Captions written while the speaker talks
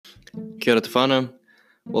Kia ora te whānau.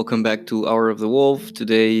 Welcome back to Hour of the Wolf.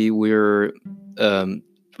 Today we're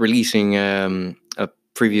releasing a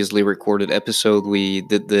previously recorded episode. We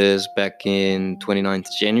did this back in 29th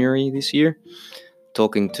January this year,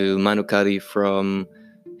 talking to Manu Caddie from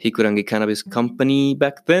Hikurangi Cannabis Company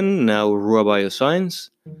back then, now Rua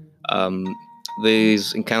Bioscience.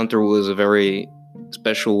 This encounter was a very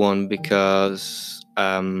special one because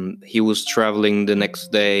he was traveling the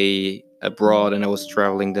next day abroad and I was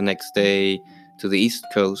traveling the next day to the East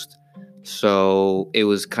Coast. So it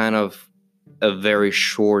was kind of a very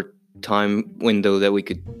short time window that we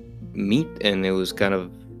could meet, and it was kind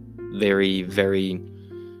of very, very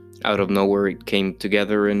out of nowhere it came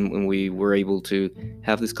together and we were able to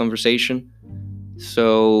have this conversation.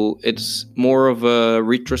 So it's more of a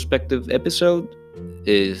retrospective episode,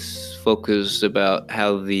 is focused about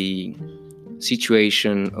how the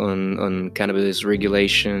situation on cannabis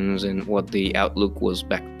regulations and what the outlook was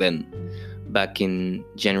back then, back in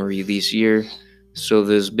January this year. So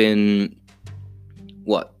there's been,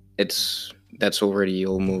 that's already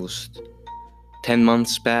almost 10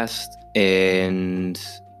 months past, and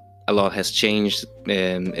a lot has changed.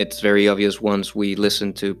 It's very obvious once we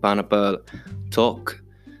listen to Panapa talk,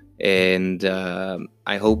 and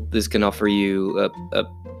I hope this can offer you a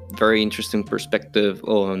very interesting perspective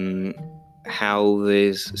on how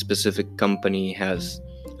this specific company has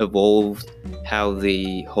evolved, how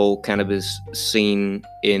the whole cannabis scene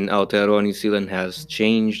in Aotearoa, New Zealand has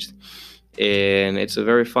changed, and it's a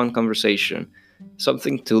very fun conversation.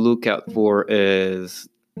 Something to look out for is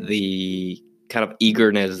the kind of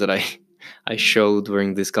eagerness that I showed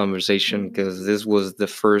during this conversation, because this was the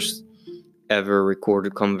first ever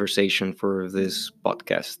recorded conversation for this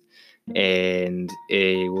podcast, and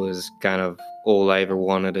it was kind of all I ever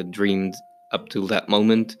wanted and dreamed up to that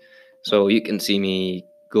moment. So you can see me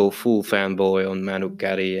go full fanboy on Manu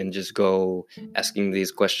Caddie and just go asking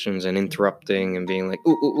these questions and interrupting and being like,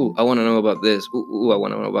 ooh, I want to know about this, ooh, I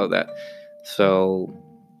want to know about that. So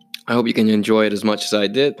I hope you can enjoy it as much as I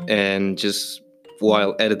did, and just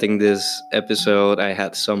while editing this episode I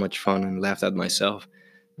had so much fun and laughed at myself.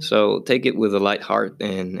 So take it with a light heart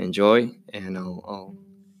and enjoy, and I'll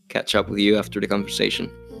catch up with you after the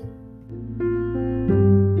conversation.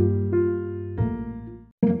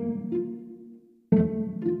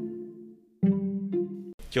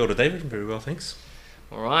 Kia ora, David. Very well, thanks.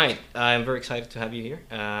 All right, I'm very excited to have you here.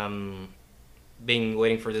 Been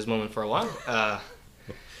waiting for this moment for a while,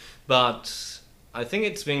 but I think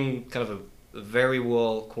it's been kind of a very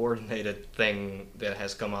well coordinated thing that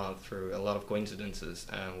has come out through a lot of coincidences.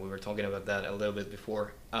 We were talking about that a little bit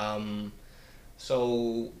before.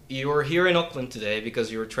 So you're here in Auckland today because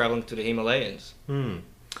you're traveling to the Himalayas.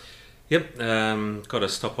 Yep, got a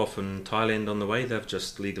stop off in Thailand on the way. They've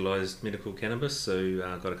just legalised medical cannabis,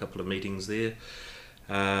 so got a couple of meetings there.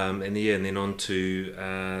 And then on to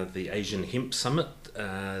the Asian Hemp Summit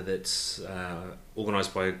that's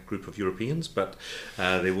organised by a group of Europeans, but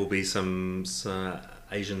there will be some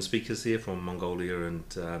Asian speakers there from Mongolia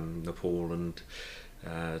and Nepal and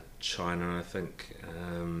China, I think,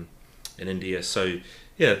 and India. So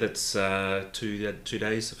yeah, that's 2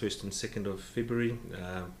 days, the 1st and 2nd of February.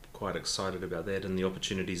 Quite excited about that and the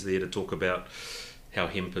opportunities there to talk about how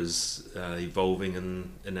hemp is evolving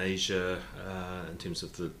in Asia in terms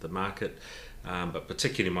of the market, but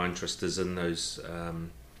particularly my interest is in those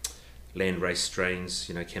landrace strains.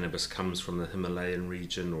 You know, cannabis comes from the Himalayan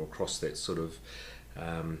region or across that sort of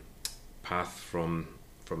path from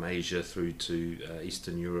Asia through to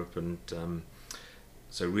Eastern Europe, and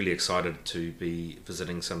so really excited to be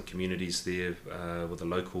visiting some communities there with a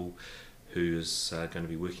local who is going to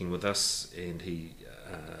be working with us, and he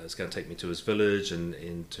is going to take me to his village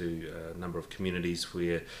and to a number of communities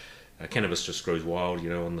where cannabis just grows wild, you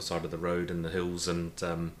know, on the side of the road in the hills. And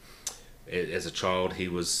as a child he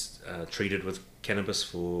was treated with cannabis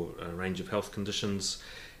for a range of health conditions,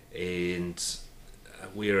 and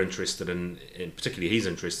we're interested in, and particularly he's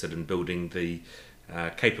interested in, building the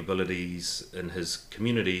capabilities in his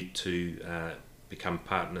community to become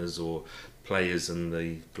partners or players in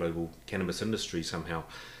the global cannabis industry somehow.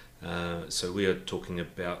 So we are talking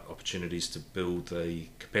about opportunities to build the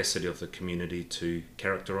capacity of the community to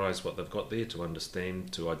characterise what they've got there, to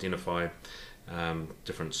understand, to identify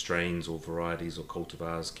different strains or varieties or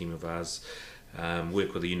cultivars, chemovars,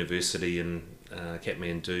 work with the university in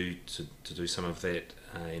Kathmandu to do some of that,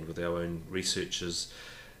 and with our own researchers,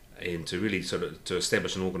 and to really sort of to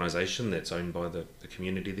establish an organisation that's owned by the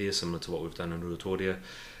community there, similar to what we've done in Ruatoria,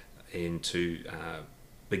 and to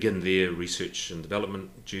begin their research and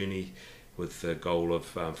development journey with the goal of,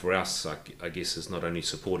 for us, I guess, is not only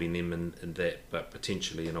supporting them in that, but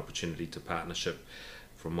potentially an opportunity to partnership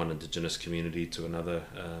from one Indigenous community to another,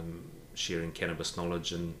 sharing cannabis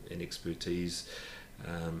knowledge and expertise.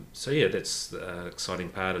 So yeah, that's the exciting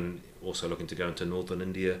part, and also looking to go into northern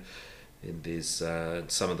India. And there's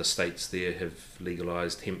some of the states there have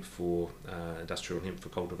legalised hemp for industrial hemp for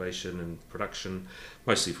cultivation and production,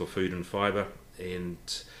 mostly for food and fibre. And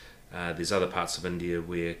there's other parts of India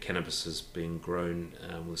where cannabis is being grown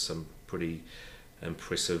with some pretty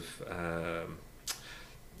impressive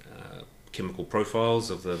chemical profiles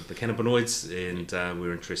of the cannabinoids, and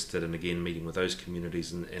we're interested in, again, meeting with those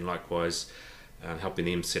communities and likewise helping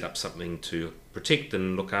them set up something to protect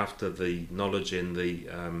and look after the knowledge and the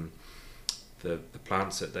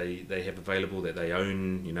plants that they have available, that they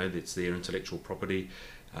own, that's their intellectual property,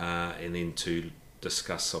 and then to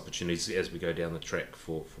discuss opportunities as we go down the track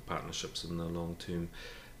for partnerships in the long term.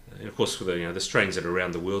 And of course, with the strains that are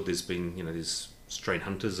around the world, there's been, there's Strain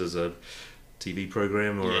Hunters as a TV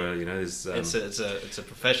program, or there's it's a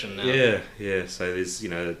profession now. Yeah. So there's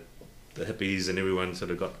the hippies and everyone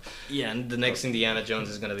sort of got. Yeah, and the next Indiana Jones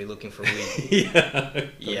is gonna be looking for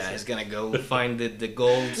weed. He's gonna go find the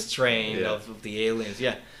gold strain of the aliens.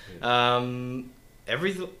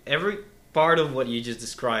 Every part of what you just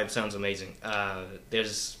described sounds amazing.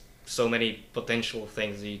 There's so many potential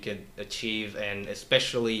things that you could achieve, and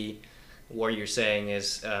especially what you're saying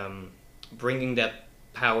is bringing that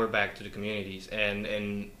power back to the communities,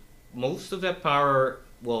 and most of that power,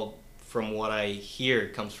 well, from what I hear,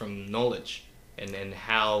 comes from knowledge and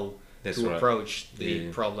how to approach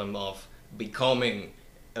the problem of becoming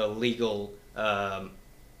a legal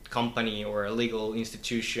company or a legal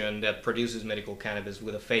institution that produces medical cannabis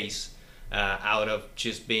with a face, out of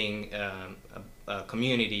just being a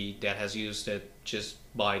community that has used it just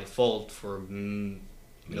by default for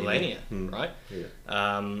millennia, right?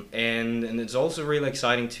 And it's also really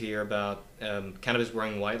exciting to hear about cannabis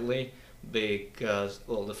growing widely, because,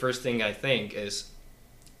 well, the first thing I think is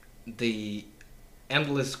the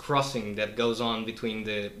endless crossing that goes on between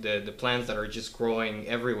the plants that are just growing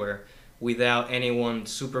everywhere without anyone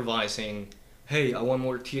supervising. Hey, I want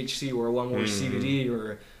more THC, or I want more CBD,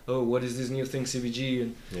 or oh, what is this new thing,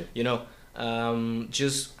 CBG, and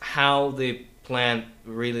just how the plant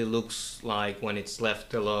really looks like when it's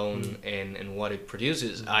left alone, and what it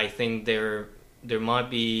produces. I think there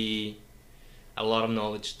might be a lot of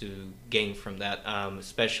knowledge to gain from that,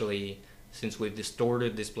 especially since we've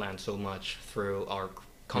distorted this plant so much through our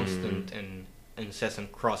constant and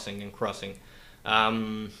incessant crossing.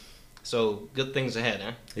 So good things ahead,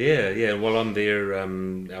 huh? Yeah. While I'm there,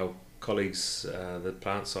 our colleagues, the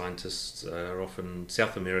plant scientists, are off in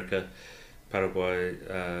South America, Paraguay,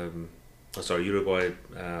 Uruguay,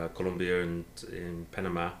 Colombia, and in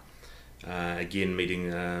Panama. Again, meeting.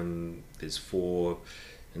 There's 4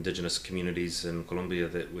 Indigenous communities in Colombia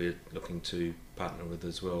that we're looking to partner with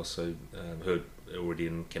as well. So heard already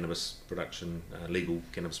in cannabis production, legal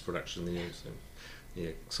cannabis production there. So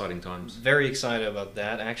yeah, exciting times. Very excited about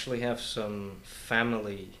that. I actually have some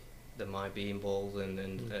family that might be involved in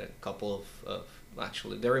a couple of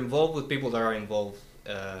actually they're involved with people that are involved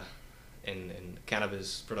in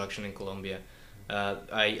cannabis production in Colombia.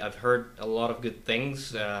 I've heard a lot of good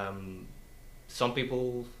things. Some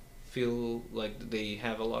people feel like they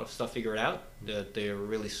have a lot of stuff figured out, that they're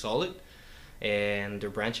really solid, and they're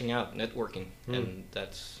branching out, networking, and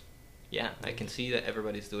that's, I can see that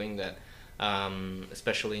everybody's doing that,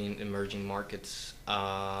 especially in emerging markets.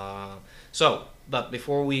 But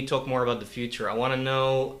before we talk more about the future, I want to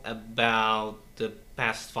know about the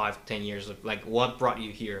past 5-10 years of, like, what brought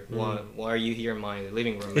you here? Why are you here in my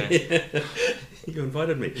living room, man? You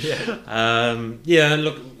invited me. Look,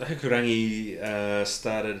 Hikurangi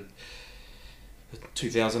started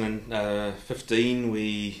 2015.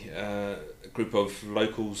 We a group of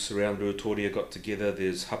locals around Ruatoria got together.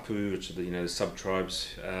 There's Hapu, which are the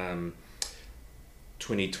sub-tribes.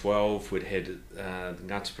 2012, we'd had the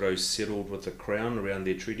Ngāti Porou settled with the Crown around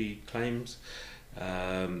their treaty claims,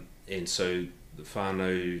 and so the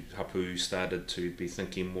whānau Hapu started to be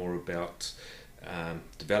thinking more about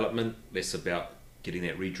development, less about getting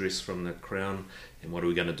that redress from the Crown, and what are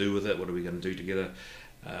we going to do with it, what are we going to do together.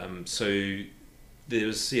 So there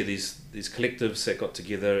was these collectives that got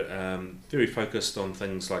together, very focused on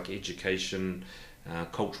things like education,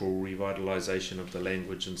 cultural revitalisation of the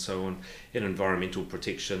language and so on, and environmental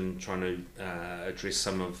protection, trying to address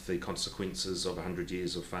some of the consequences of 100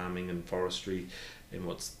 years of farming and forestry and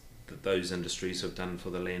what's those industries have done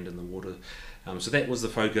for the land and the water. So that was the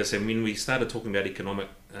focus, and when we started talking about economic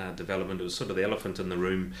development, it was sort of the elephant in the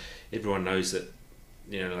room. Everyone knows that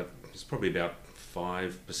like, it's probably about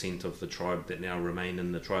 5% of the tribe that now remain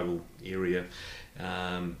in the tribal area,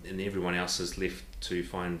 and everyone else is left to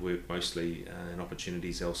find work mostly and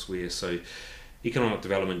opportunities elsewhere. So economic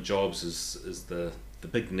development jobs is the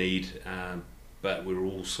big need, but we're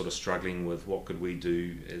all sort of struggling with what could we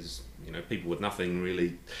do as people with nothing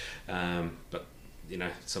really, but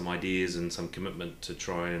some ideas and some commitment to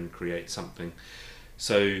try and create something.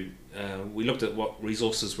 So we looked at what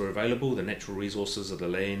resources were available, the natural resources of the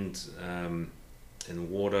land, and the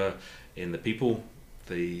water, and the people.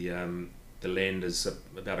 The land is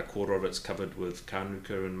about a quarter of it's covered with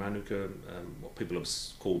kānuka and manuka, what people have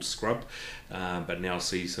called scrub, but now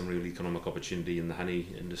see some real economic opportunity in the honey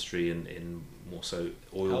industry and more so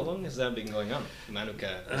oil. How long has that been going on,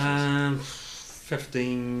 manuka?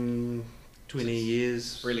 15, 20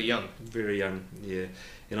 years. Really young. Very young, yeah.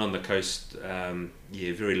 And on the coast,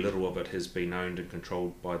 very little of it has been owned and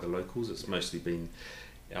controlled by the locals. It's mostly been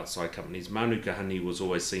outside companies. Manuka honey was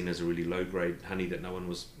always seen as a really low grade honey that no one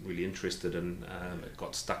was really interested in. It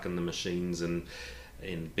got stuck in the machines, and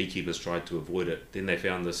beekeepers tried to avoid it. Then they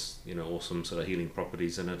found this awesome sort of healing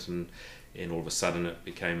properties in it, and all of a sudden it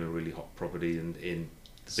became a really hot property, and the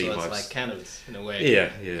so beehives. It's like cannabis in a way. Yeah.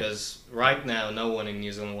 Because right now no one in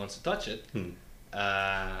New Zealand wants to touch it.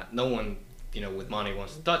 No one with money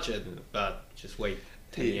wants to touch it, but just wait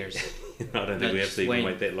 10 years. I don't think we have to even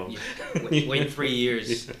wait that long. Wait 3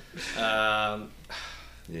 years.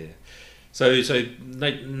 So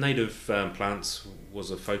native plants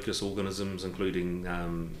was a focus, organisms including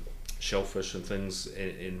shellfish and things,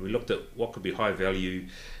 and we looked at what could be high value.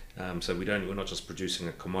 So we're not just producing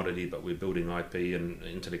a commodity, but we're building IP and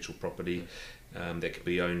intellectual property that can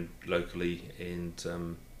be owned locally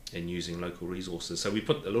and using local resources. So we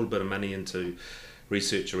put a little bit of money into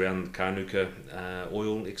research around kānuka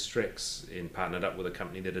oil extracts, and partnered up with a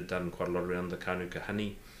company that had done quite a lot around the kānuka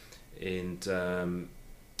honey, and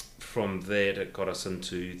from that it got us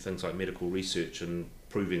into things like medical research and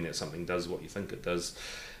proving that something does what you think it does.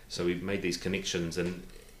 So we've made these connections, and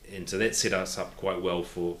so that set us up quite well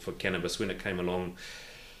for cannabis. When it came along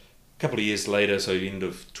a couple of years later, so end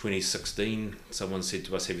of 2016, someone said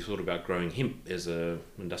to us, have you thought about growing hemp as a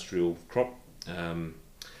industrial crop?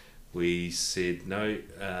 We said no,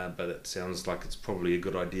 but it sounds like it's probably a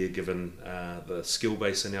good idea given the skill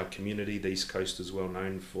base in our community. The East Coast is well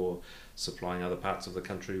known for supplying other parts of the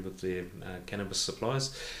country with their cannabis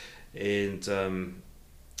supplies, and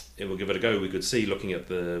we'll give it a go. We could see, looking at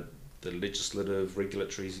the legislative,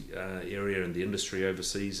 regulatory area and the industry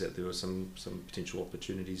overseas, that there were some potential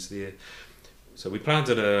opportunities there. So we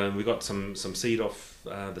planted we got some seed off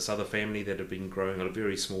this other family that had been growing on a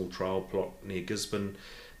very small trial plot near Gisborne.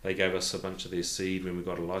 They gave us a bunch of their seed when we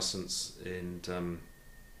got a license, and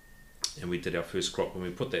we did our first crop. When we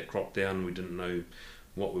put that crop down, we didn't know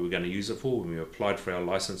what we were going to use it for. When we applied for our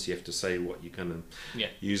license, you have to say what you're going to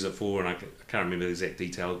use it for, and I can't remember the exact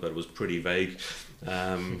details, but it was pretty vague.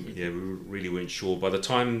 We really weren't sure. By the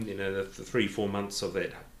time the 3-4 months of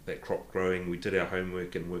that crop growing, we did our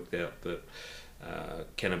homework and worked out that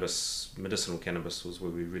medicinal cannabis was where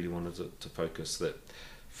we really wanted to focus. That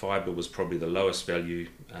fibre was probably the lowest value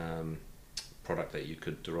product that you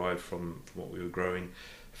could derive from what we were growing.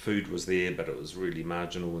 Food was there, but it was really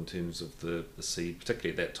marginal in terms of the seed,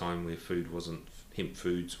 particularly at that time where food wasn't, hemp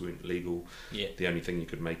foods weren't legal. The only thing you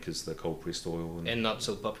could make is the cold pressed oil, and not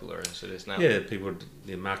so popular as it is now.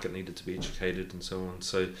 The market needed to be educated and so on.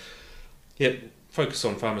 So focus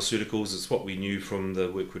on pharmaceuticals. It's what we knew from the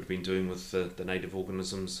work we'd been doing with the native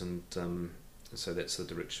organisms, and so that's the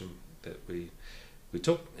direction that we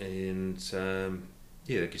took. And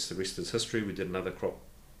I guess the rest is history. We did another crop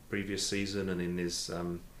previous season, and then there's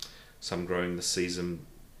some growing this season,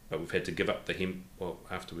 but we've had to give up the hemp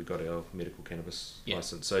after we got our medical cannabis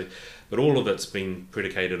license. So, but all of it's been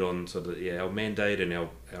predicated on sort of our mandate, and our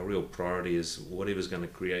real priority is whatever's going to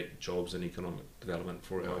create jobs and economic development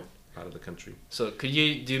for our part of the country. So could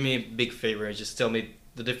you do me a big favor and just tell me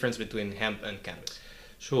the difference between hemp and cannabis?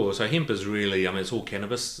 Sure. So hemp is really, it's all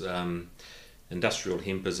cannabis. Industrial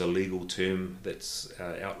hemp is a legal term that's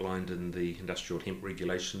outlined in the Industrial Hemp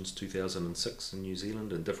Regulations 2006 in New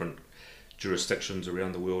Zealand, and different jurisdictions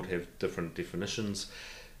around the world have different definitions.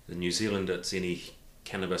 In New Zealand, it's any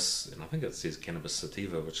cannabis, and I think it says cannabis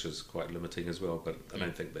sativa, which is quite limiting as well, but I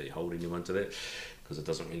don't think they hold anyone to that because it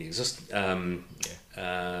doesn't really exist.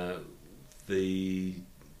 The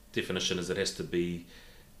definition is it has to be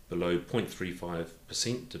below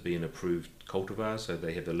 0.35% to be an approved cultivar, so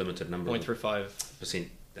they have a limited number 0.35%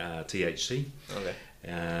 THC. Okay.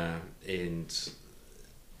 And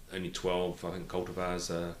only 12, I think,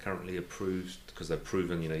 cultivars are currently approved because they're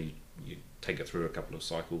proven, you take it through a couple of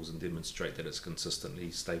cycles and demonstrate that it's consistently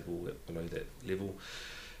stable below that level.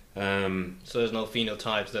 So there's no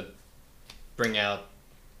phenotypes that bring out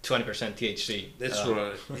 20% THC. That's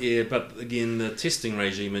right. Yeah, but again, the testing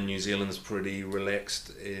regime in New Zealand is pretty relaxed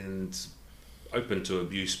and open to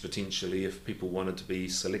abuse potentially. If people wanted to be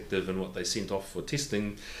selective in what they sent off for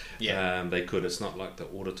testing, they could. It's not like the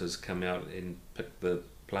auditors come out and pick the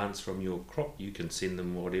plants from your crop. You can send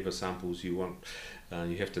them whatever samples you want.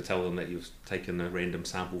 You have to tell them that you've taken a random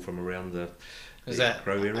sample from around the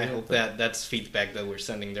grow area. I hope that's feedback that we're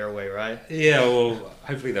sending their way, right? Yeah, well,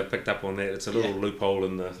 hopefully they've picked up on that. It's a little loophole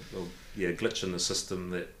in the glitch in the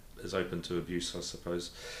system that is open to abuse, I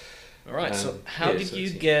suppose. All right. So how did you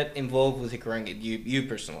get involved with Hikurangi? You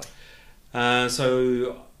personally?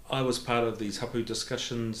 So I was part of these hapu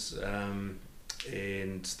discussions,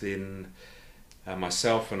 and then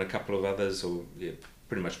myself and a couple of others, or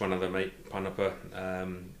pretty much one other mate, Panapa,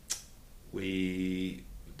 we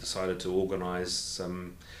decided to organise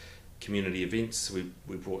some community events.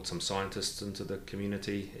 We brought some scientists into the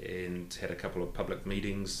community and had a couple of public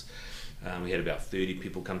meetings. We had about 30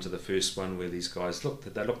 people come to the first one, where these guys looked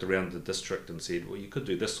around the district and said, well, you could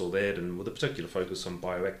do this or that, and with a particular focus on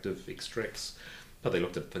bioactive extracts. But they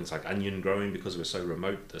looked at things like onion growing, because we're so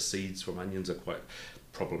remote. The seeds from onions are quite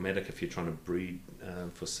problematic if you're trying to breed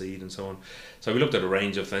for seed and so on. So we looked at a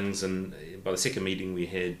range of things, and by the second meeting we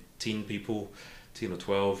had 10 people, 10 or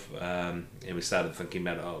 12, and we started thinking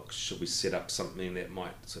about, should we set up something that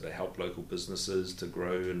might sort of help local businesses to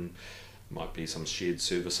grow, and might be some shared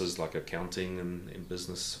services like accounting and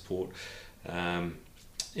business support.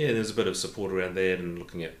 There's a bit of support around that, and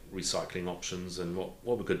looking at recycling options and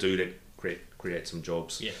what we could do to create some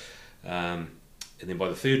jobs. And then by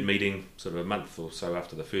the third meeting, sort of a month or so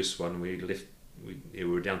after the first one, we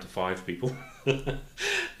were down to 5 people.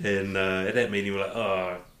 And at that meeting we're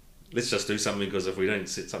like, let's just do something, because if we don't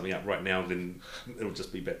set something up right now, then it'll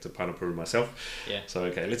just be back to Panapa and myself. So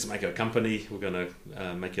okay, let's make it a company. We're going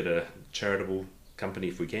to make it a charitable company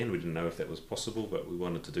if we can. We didn't know if that was possible, but we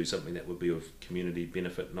wanted to do something that would be of community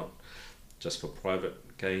benefit, not just for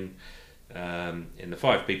private gain. And the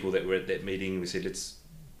 5 people that were at that meeting, we said, let's,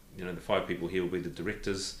 the 5 people here will be the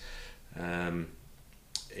directors, and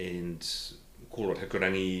call it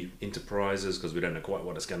Hikurangi Enterprises, because we don't know quite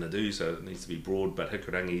what it's going to do, so it needs to be broad. But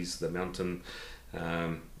Hikurangi's the mountain,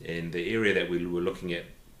 and the area that we were looking at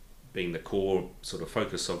being the core sort of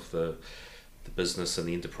focus of the business and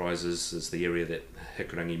the enterprises is the area that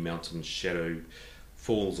Hikurangi Mountain Shadow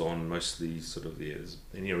falls on. Mostly sort of there's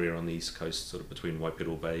an area on the east coast, sort of between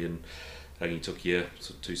Waipiro Bay and Rangitukia,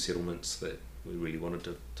 sort of 2 settlements that we really wanted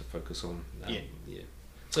to focus on.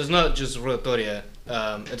 So it's not just Ruatoria,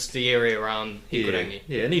 it's the area around Hikurangi.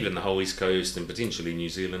 Yeah, and even the whole east coast and potentially New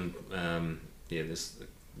Zealand.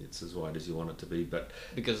 It's as wide as you want it to be, but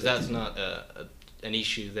because that's not an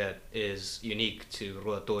issue that is unique to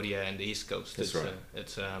Ruatoria and the east coast. That's right.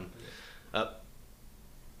 It's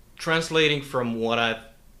translating from what I've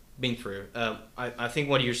been through. I think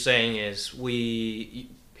what you're saying is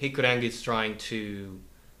Hikurangi is trying to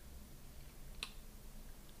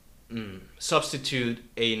substitute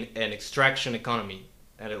an extraction economy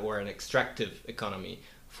or an extractive economy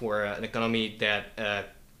for an economy that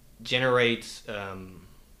generates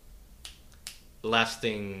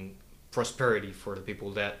lasting prosperity for the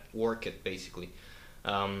people that work it, basically.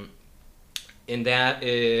 And that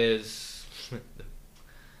is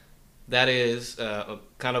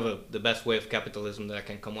kind of the best way of capitalism that I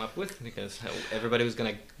can come up with, because everybody was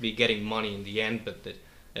going to be getting money in the end, but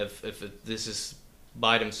if this is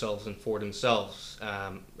by themselves and for themselves,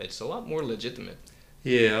 it's a lot more legitimate.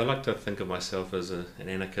 Yeah, I like to think of myself as an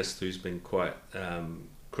anarchist who's been quite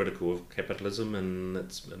critical of capitalism and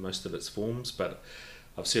most of its forms, but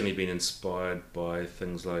I've certainly been inspired by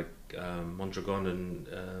things like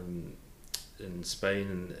Mondragon in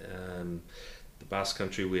Spain and the Basque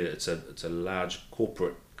Country, where it's a large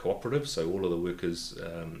corporate cooperative, so all of the workers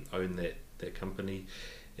own that company.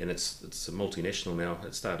 And it's a multinational now.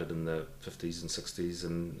 It started in the 50s and 60s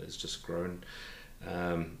and it's just grown.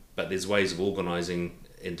 But there's ways of organising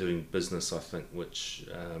and doing business, I think, which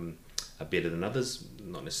are better than others.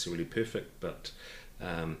 Not necessarily perfect, but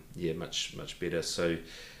much better. So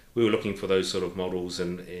we were looking for those sort of models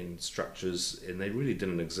and structures, and they really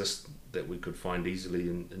didn't exist that we could find easily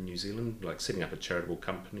in New Zealand. Like setting up a charitable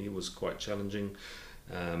company was quite challenging.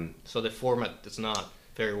 So the format is not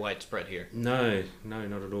very widespread here. No, not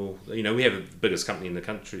at all. We have the biggest company in the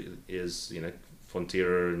country is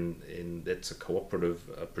Fonterra, and that's a cooperative,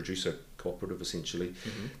 a producer cooperative essentially.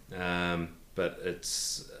 Mm-hmm. But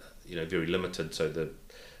it's very limited, so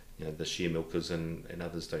the share milkers and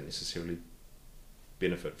others don't necessarily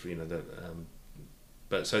benefit for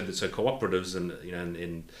but so cooperatives and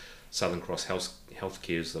in Southern Cross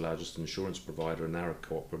Healthcare is the largest insurance provider, and they're a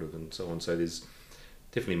cooperative and so on. So there's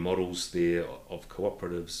definitely models there of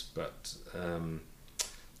cooperatives, but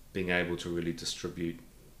being able to really distribute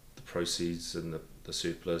the proceeds and the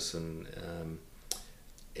surplus and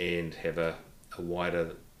have a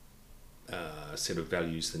wider set of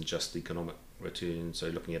values than just economic returns. So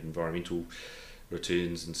looking at environmental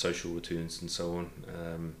returns and social returns and so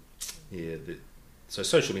on. So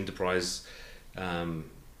social enterprise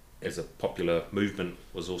as a popular movement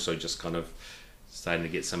was also just kind of starting to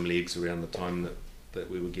get some legs around the time that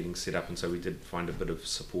we were getting set up, and so we did find a bit of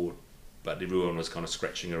support, but everyone was kind of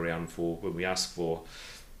scratching around for, when we asked for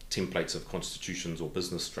templates of constitutions or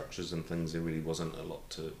business structures and things, there really wasn't a lot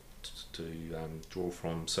to draw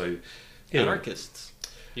from. So anarchists,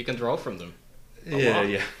 you can draw from them.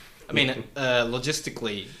 Yeah. I mean,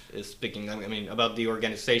 logistically speaking, I mean, about the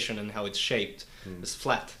organization and how it's shaped, it's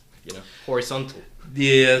flat, horizontal.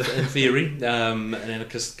 Yeah, in theory, an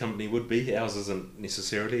anarchist company would be. Ours isn't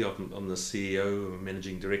necessarily. I'm the CEO,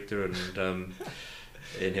 managing director, and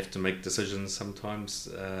have to make decisions sometimes.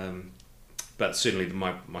 But certainly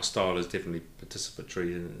my style is definitely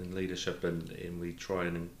participatory in leadership, and we try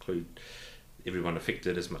and include everyone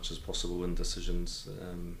affected as much as possible in decisions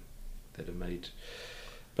that are made.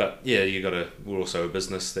 But yeah, we're also a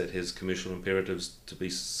business that has commercial imperatives to be,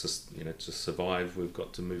 to survive. We've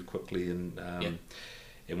got to move quickly, and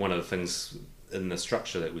one of the things in the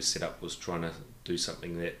structure that we set up was trying to do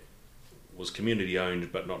something that was community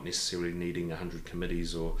owned, but not necessarily needing 100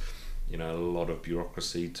 committees or a lot of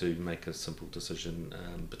bureaucracy to make a simple decision.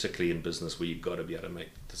 Particularly in business, where you've got to be able to make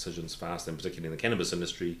decisions fast, and particularly in the cannabis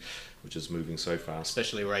industry, which is moving so fast,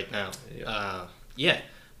 especially right now.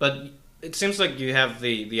 But it seems like you have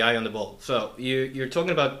the eye on the ball. So you're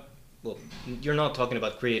talking about, well, you're not talking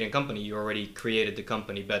about creating a company. You already created the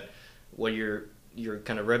company, but what you're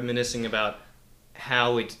kind of reminiscing about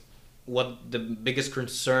what the biggest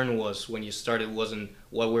concern was when you started wasn't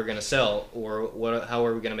what we're gonna sell or how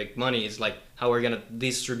are we gonna make money. It's like how we're gonna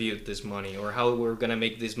distribute this money, or how we're gonna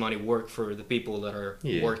make this money work for the people that are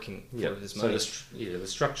working for this money. So the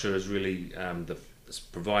structure is really it's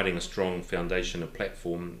providing a strong foundation, a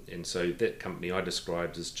platform, and so that company I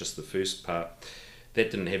described is just the first part.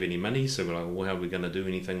 That didn't have any money, so we're like, well, how are we going to do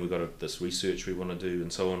anything? We've got this research we want to do, and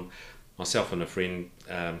so on. Myself and a friend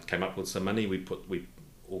came up with some money. We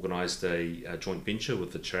organised a joint venture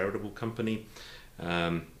with the charitable company,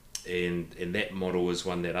 and that model is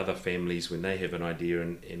one that other families, when they have an idea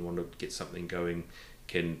and want to get something going,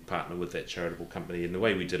 can partner with that charitable company. And the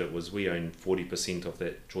way we did it was we owned 40% of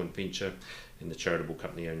that joint venture, and the charitable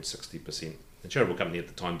company owned 60%. The charitable company at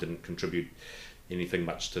the time didn't contribute anything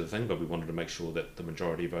much to the thing, but we wanted to make sure that the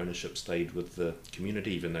majority of ownership stayed with the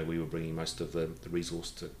community, even though we were bringing most of the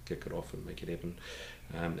resource to kick it off and make it happen.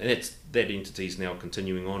 And that entity is now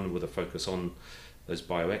continuing on with a focus on those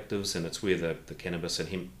bioactives, and it's where the cannabis and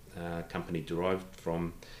hemp company derived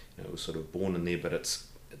from. It was sort of born in there, but it's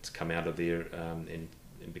come out of there and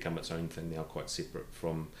become its own thing now, quite separate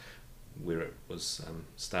from where it was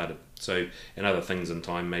started. So, and other things in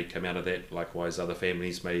time may come out of that. Likewise, other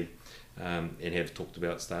families may and have talked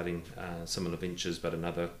about starting similar ventures, but in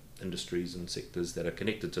other industries and sectors that are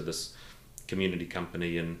connected to this community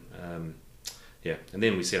company. And and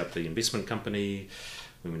then we set up the investment company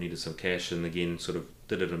when we needed some cash, and again sort of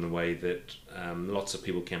did it in a way that lots of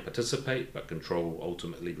people can participate, but control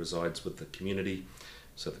ultimately resides with the community.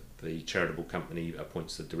 So the charitable company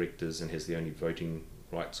appoints the directors and has the only voting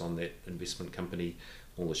rights on that investment company.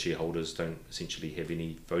 All the shareholders don't essentially have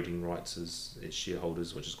any voting rights as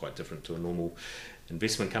shareholders, which is quite different to a normal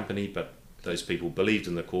investment company, but those people believed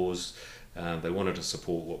in the cause. They wanted to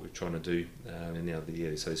support what we're trying to do, and now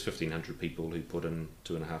so there's 1,500 people who put in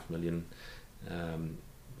 $2.5 million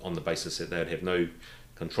on the basis that they'd have no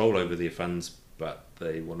control over their funds, but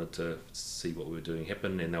they wanted to see what we were doing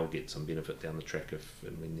happen, and they'll get some benefit down the track if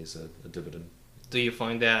and when there's a dividend. Do you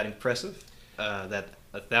find that impressive, that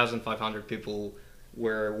 1,500 people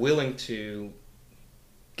were willing to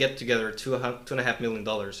get together $2.5 million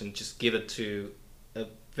and just give it to a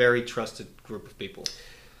very trusted group of people?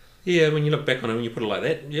 Yeah, when you look back on it, when you put it like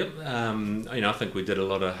that, yep. I think we did a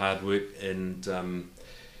lot of hard work and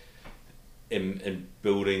in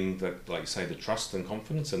building the trust and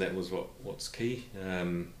confidence, and that was what's key.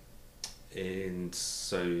 And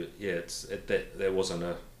so that wasn't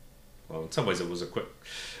in some ways it was a quick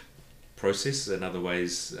process. In other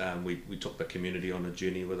ways, we took the community on a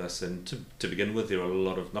journey with us, and to begin with, there were a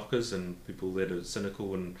lot of knockers and people that are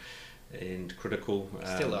cynical and and critical.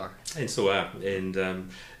 Still are. And still are. And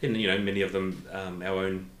you know, many of them our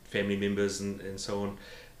own family members and so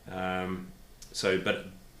on.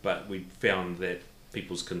 But we found that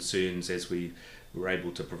people's concerns, as we were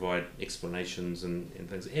able to provide explanations and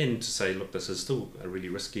things, and to say, look, this is still a really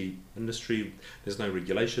risky industry. There's no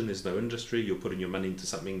regulation, there's no industry. You're putting your money into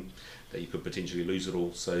something that you could potentially lose it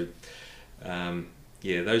all. So,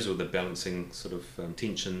 yeah, those were the balancing sort of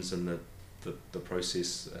tensions in the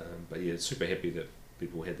process. But yeah, super happy that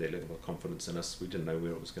people had that level of confidence in us. We didn't know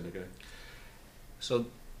where it was going to go. So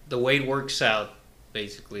the way it works out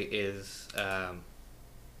basically is,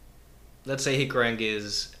 let's say Hikurangi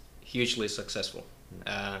is hugely successful.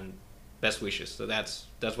 Best wishes. So that's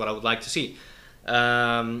what I would like to see.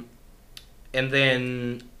 And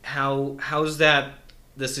then how's that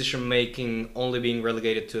decision making only being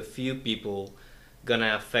relegated to a few people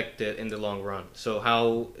gonna affect it in the long run? So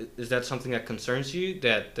how is that something that concerns you,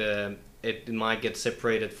 that it might get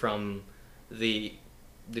separated from the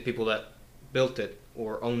people that built it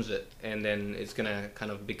or owns it, and then it's gonna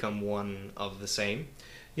kind of become one of the same?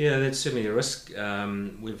 Yeah, that's certainly a risk.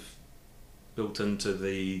 We've built into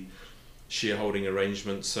the shareholding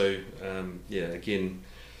arrangement. So yeah, again,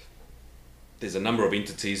 there's a number of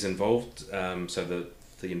entities involved. So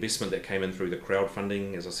the investment that came in through the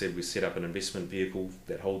crowdfunding, as I said, we set up an investment vehicle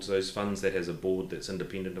that holds those funds, that has a board that's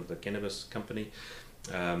independent of the cannabis company.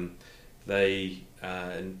 They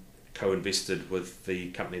co-invested with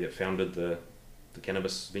the company that founded the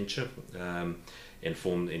cannabis venture,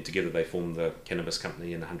 and together they formed the cannabis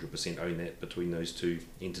company and 100% own that between those two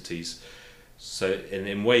entities. So,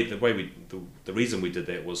 the reason we did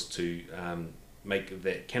that was to make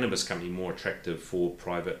that cannabis company more attractive for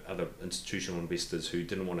private, other institutional investors who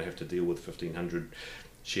didn't want to have to deal with 1,500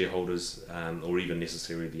 shareholders, or even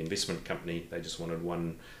necessarily the investment company. They just wanted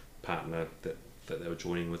one partner that they were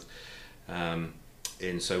joining with. And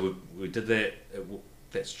so we did that.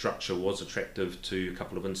 That structure was attractive to a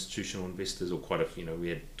couple of institutional investors, or we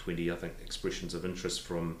had 20, I think, expressions of interest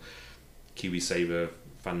from KiwiSaver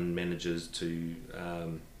fund managers to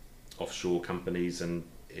offshore companies and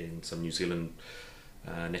some New Zealand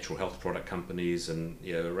natural health product companies, and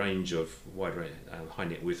a range of high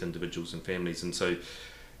net worth individuals and families. And so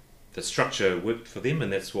the structure worked for them,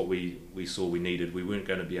 and that's what we saw we needed. We weren't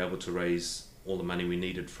going to be able to raise all the money we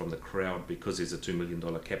needed from the crowd because there's a $2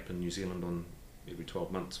 million cap in New Zealand on every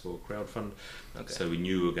 12 months for a crowd fund. Okay. So we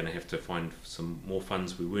knew we were going to have to find some more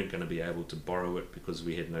funds. We weren't going to be able to borrow it because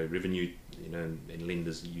we had no revenue, and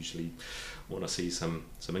lenders usually want to see some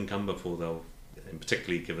income before they'll, and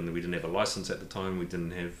particularly given that we didn't have a license at the time, we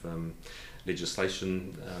didn't have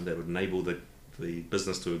legislation that would enable the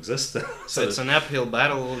business to exist. So it's an uphill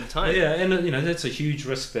battle all the time. Yeah, and that's a huge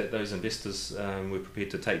risk that those investors were prepared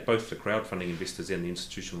to take, both the crowdfunding investors and the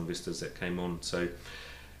institutional investors that came on. So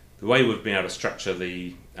the way we've been able to structure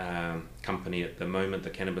the company at the moment, the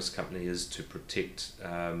cannabis company, is to protect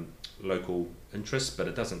local interests, but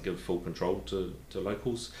it doesn't give full control to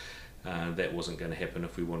locals. That wasn't going to happen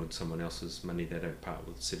if we wanted someone else's money. They don't part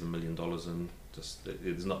with $7 million, and just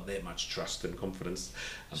there's not that much trust and confidence,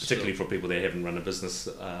 particularly for people that haven't run a business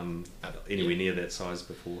anywhere near that size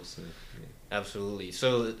before. So, yeah. Absolutely.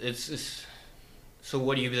 So so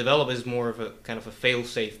what you develop is more of a kind of a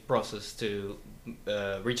fail-safe process to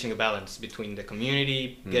reaching a balance between the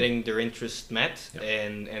community getting their interests met,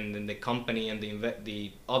 and then the company and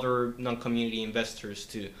the other non-community investors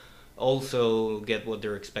to also get what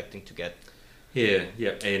they're expecting to get. Yeah,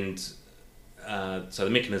 and so the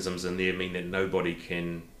mechanisms in there mean that nobody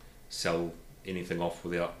can sell anything off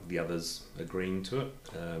without the others agreeing to it.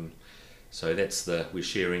 So we're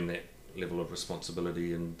sharing that level of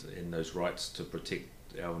responsibility and those rights to protect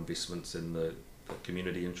our investments and the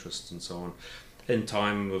community interests and so on. In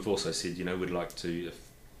time, we've also said, we'd like to,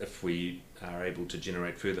 if we are able to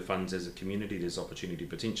generate further funds as a community, there's opportunity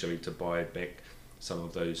potentially to buy back some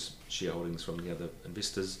of those shareholdings from the other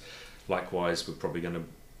investors. Likewise, we're probably going to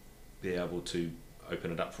be able to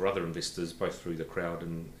open it up for other investors, both through the crowd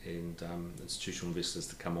and institutional investors,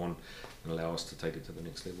 to come on and allow us to take it to the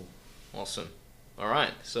next level. Awesome. All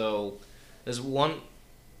right. So there's one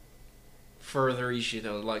further issue that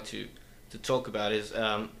I would like to talk about is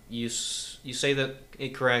you say that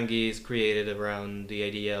Hikurangi is created around the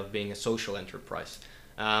idea of being a social enterprise.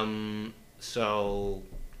 So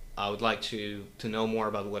I would like to know more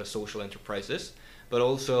about what a social enterprise is, but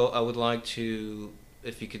also I would like to,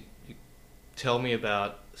 if you could tell me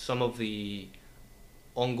about some of the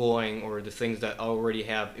ongoing or the things that already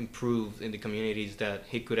have improved in the communities that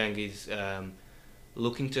Hikurangi is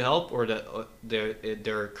looking to help, or that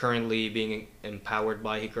they're currently being empowered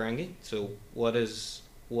by Hikurangi. So what is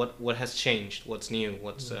what has changed? What's new?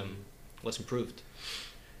 What's improved?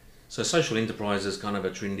 So social enterprise is kind of a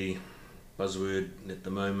trendy buzzword at the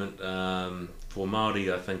moment. For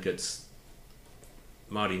Māori, I think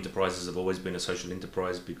Māori enterprises have always been a social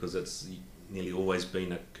enterprise because it's nearly always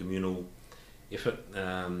been a communal effort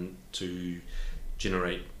to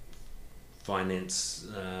generate finance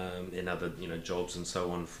and other jobs and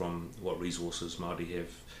so on from what resources Māori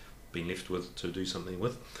have been left with to do something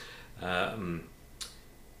with.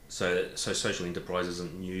 So social enterprise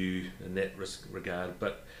isn't new in that regard,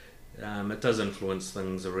 but it does influence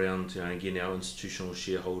things around, again, our institutional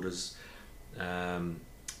shareholders are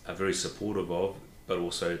very supportive of, but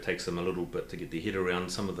also it takes them a little bit to get their head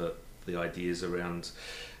around some of the ideas around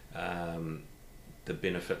the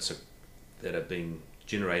benefits that are being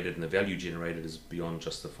generated, and the value generated is beyond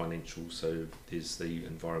just the financial. So there's the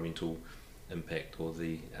environmental impact or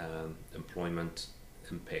the employment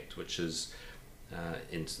impact, which is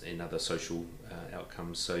in other social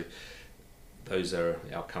outcomes. So those are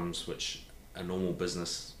outcomes which a normal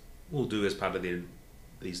business will do as part of their,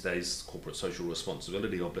 these days, corporate social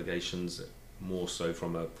responsibility obligations, more so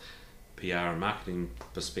from a PR and marketing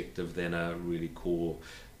perspective than a really core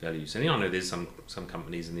values. And I know there's some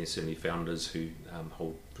companies, and there's certainly founders who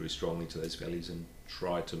hold very strongly to those values and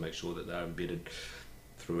try to make sure that they're embedded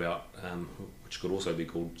throughout, which could also be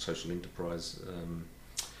called social enterprise.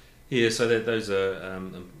 So those are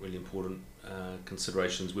really important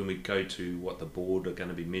considerations when we go to what the board are going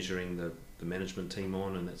to be measuring the management team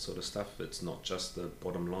on and that sort of stuff. It's not just the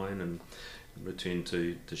bottom line and return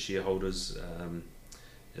to shareholders.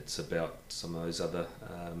 It's about some of those other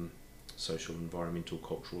social, environmental,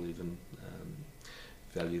 cultural, even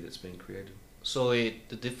value that's being created. So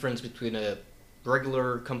the difference between a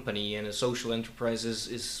regular company and a social enterprise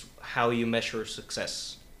is how you measure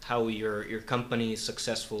success. How your company is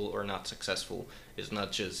successful or not successful is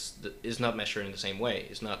not measured in the same way.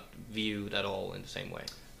 It's not viewed at all in the same way.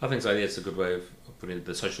 I think so. Yeah, it's a good way of putting it.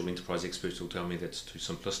 The social enterprise experts will tell me that's too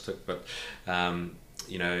simplistic, but at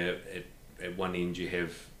one end you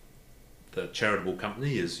have the charitable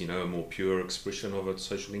company is a more pure expression of a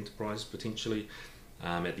social enterprise potentially.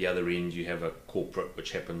 At the other end you have a corporate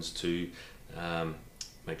which happens to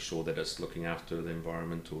make sure that it's looking after the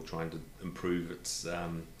environment or trying to improve its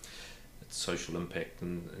social impact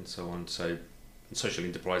and so on. So social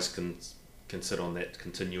enterprise can sit on that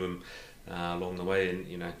continuum along the way, and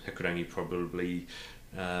Hikurangi probably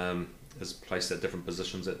is placed at different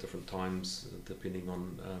positions at different times depending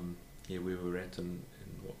on where we're at and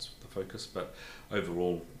what's the focus. But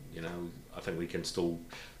overall, I think we can still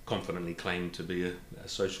confidently claim to be a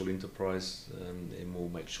social enterprise, and we'll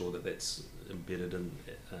make sure that that's embedded in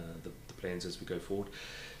the plans as we go forward.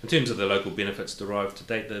 In terms of the local benefits derived to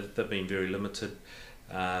date, they've been very limited,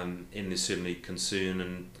 and there's certainly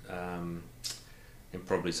concern and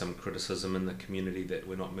probably some criticism in the community that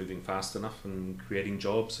we're not moving fast enough and creating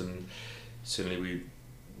jobs, and certainly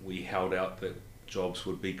we held out that jobs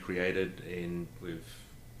would be created, and we've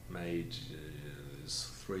made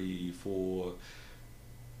 3, 4,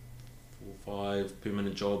 5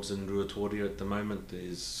 permanent jobs in Ruatoria at the moment.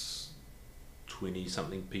 There's 20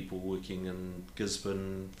 something people working in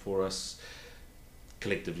Gisborne for us,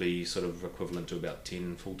 collectively sort of equivalent to about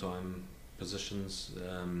 10 full-time positions.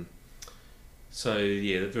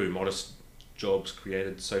 They're very modest jobs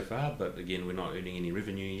created so far, but again, we're not earning any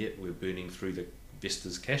revenue yet. We're burning through the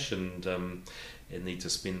investors' cash and need to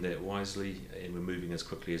spend that wisely, and we're moving as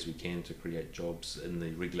quickly as we can to create jobs in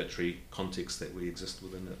the regulatory context that we exist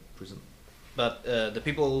within at present. But the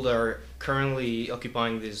people that are currently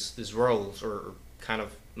occupying these roles or kind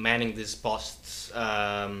of manning these posts,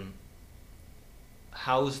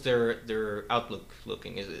 how's their outlook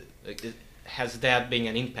looking? Has that been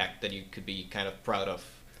an impact that you could be kind of proud of?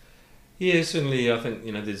 Yeah, certainly. I think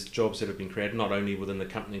there's jobs that have been created not only within the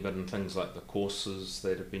company but in things like the courses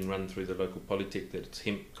that have been run through the local polytech. That's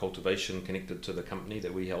hemp cultivation connected to the company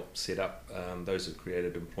that we helped set up. Those have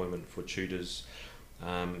created employment for tutors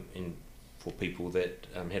and for people that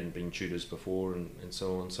hadn't been tutors before and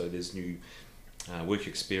so on. So there's new work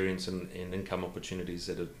experience and income opportunities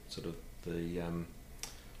that are sort of the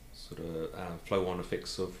flow-on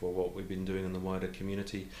effects of what we've been doing in the wider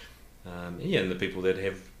community. And the people that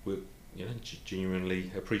have worked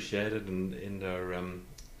genuinely appreciated and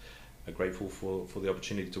are grateful for the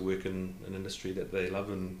opportunity to work in an industry that they love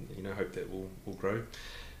and hope that will grow.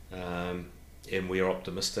 And we are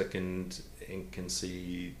optimistic and can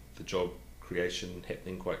see the job creation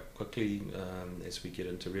happening quite quickly as we get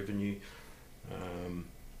into revenue.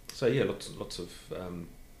 Lots of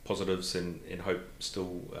positives and hope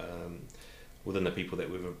still within the people that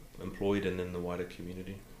we've employed and in the wider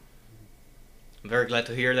community. I'm very glad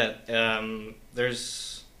to hear that.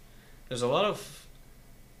 There's a lot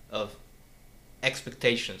of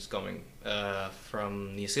expectations coming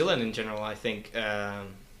from New Zealand in general, I think,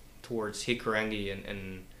 towards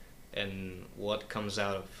Hikurangi and what comes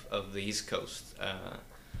out of the East Coast.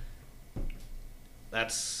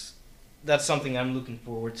 That's something I'm looking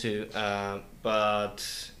forward to.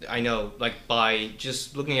 But I know, like, by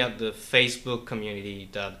just looking at the Facebook community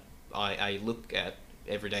that I look at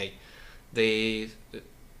every day, the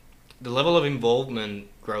level of involvement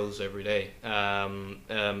grows every day.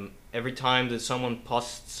 Every time that someone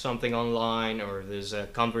posts something online, or there's a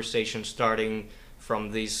conversation starting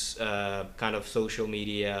from these kind of social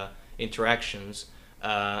media interactions,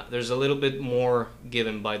 there's a little bit more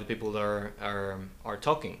given by the people that are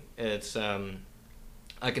talking. It's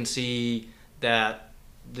I can see that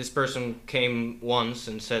this person came once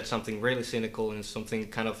and said something really cynical and something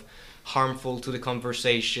kind of harmful to the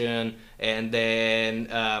conversation, and then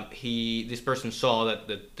this person saw that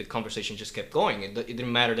the conversation just kept going. It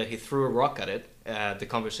didn't matter that he threw a rock at it. The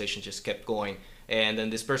conversation just kept going, and then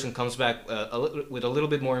this person comes back with a little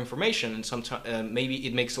bit more information, and sometimes maybe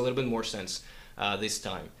it makes a little bit more sense this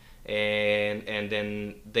time, and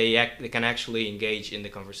then they can actually engage in the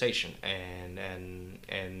conversation, and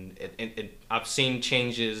I've seen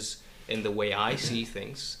changes in the way I see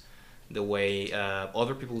things, the way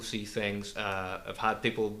other people see things. I've had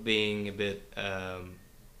people being a bit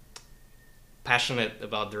passionate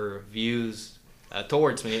about their views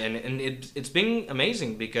towards me, and it's been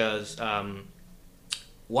amazing because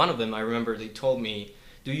one of them, I remember, they told me,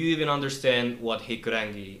 "Do you even understand what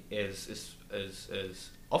Hikurangi is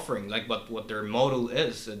offering? Like what their model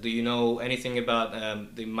is? Do you know anything about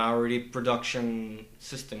the Maori production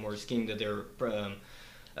system or scheme that they're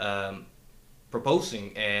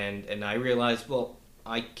proposing?" And I realized, well,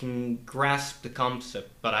 I can grasp the concept,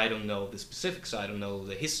 but I don't know the specifics. I don't know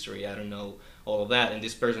the history. I don't know all of that. And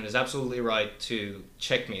this person is absolutely right to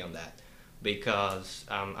check me on that, because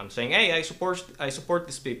I'm saying, hey, I support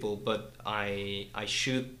these people, but I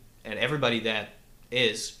should, and everybody that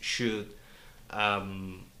should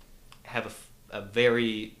have a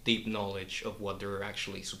very deep knowledge of what they're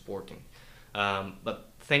actually supporting. But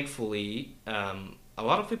thankfully, a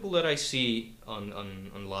lot of people that I see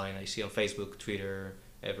online, I see on Facebook, Twitter,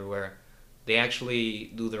 everywhere, they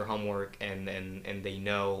actually do their homework and they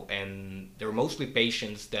know, and they're mostly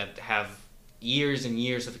patients that have years and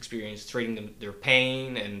years of experience treating their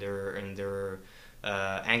pain and their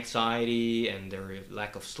anxiety and their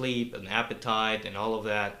lack of sleep and appetite and all of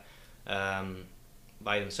that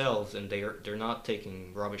by themselves, and they're not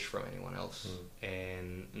taking rubbish from anyone else.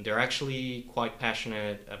 And they're actually quite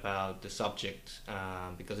passionate about the subject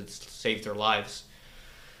because it's saved their lives,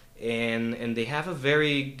 and they have a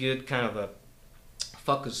very good kind of a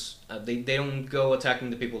focus. They don't go attacking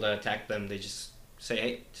the people that attack them. They just say,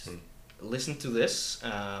 hey, just listen to this.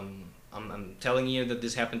 I'm telling you that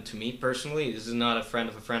this happened to me personally. This is not a friend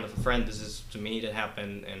of a friend of a friend. This is to me that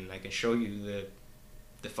happened, and I can show you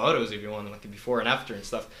the photos if you want, like before and after and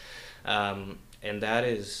stuff. And that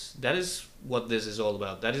is what this is all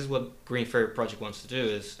about. That is what Green Fairy Project wants to do,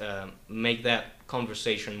 is make that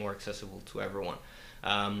conversation more accessible to everyone.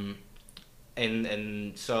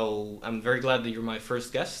 And so I'm very glad that you're my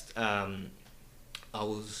first guest. I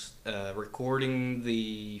was recording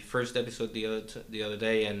the first episode the other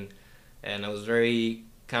day, and I was very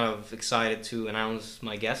kind of excited to announce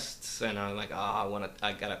my guests, and I'm like,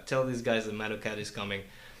 I gotta tell these guys that Manu Caddie is coming,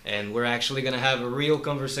 and we're actually gonna have a real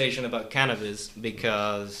conversation about cannabis,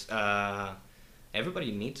 because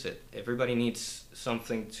everybody needs it. Everybody needs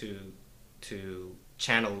something to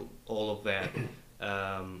channel all of that.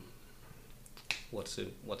 What's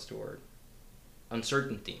the word?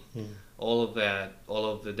 Uncertainty. All of that, all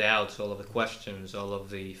of the doubts, all of the questions, all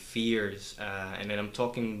of the fears, and then I'm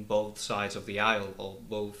talking both sides of the aisle,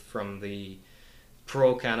 both from the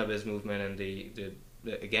pro-cannabis movement and the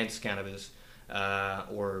against cannabis,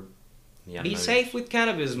 or be safe with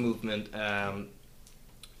cannabis movement.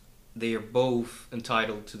 They are both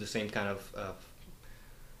entitled to the same kind of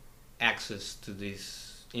access to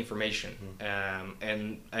this information,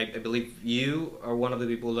 and I believe you are one of the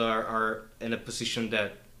people that are in a position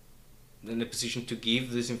to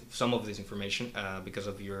give some of this information because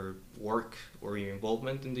of your work or your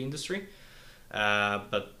involvement in the industry.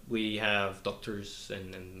 But we have doctors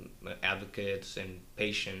and advocates and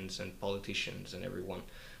patients and politicians, and everyone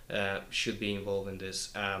should be involved in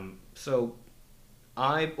this. So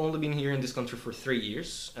I've only been here in this country for 3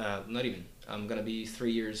 years. Not even. I'm gonna be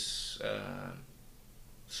 3 years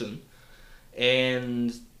soon,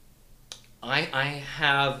 and I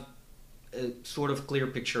have a sort of clear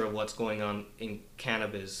picture of what's going on in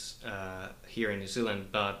cannabis here in New Zealand,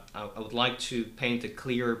 but I would like to paint a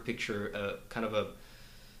clearer picture, kind of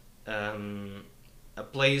a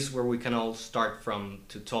place where we can all start from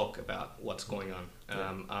to talk about what's going on.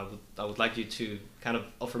 I would like you to kind of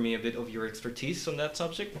offer me a bit of your expertise on that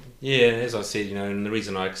subject. Yeah, as I said, and the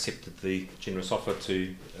reason I accepted the generous offer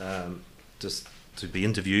to just to be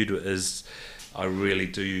interviewed is I really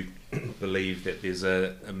do believe that there's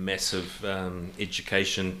a massive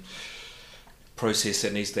education process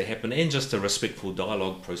that needs to happen, and just a respectful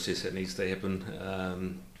dialogue process that needs to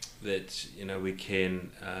happen. That we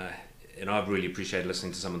can, and I've really appreciated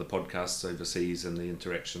listening to some of the podcasts overseas and the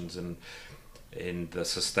interactions and the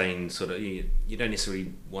sustained sort of. You don't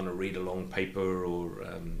necessarily want to read a long paper or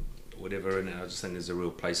whatever, and I just think there's a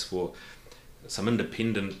real place for some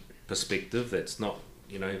independent perspective that's not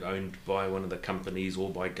owned by one of the companies or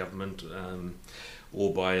by government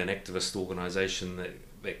or by an activist organisation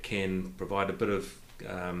that can provide a bit of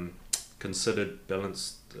considered,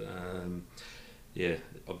 balanced,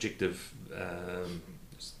 objective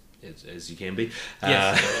as you can be.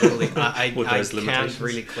 Yes, absolutely. I can't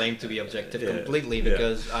really claim to be objective completely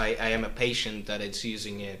because I am a patient that it's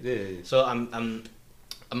using it. Yeah. So I'm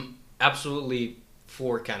absolutely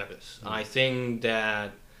for cannabis. I think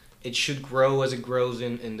that it should grow as it grows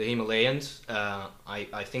in the Himalayas.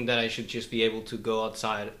 I think that I should just be able to go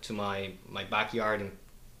outside to my backyard and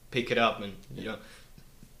pick it up and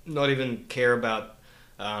not even care about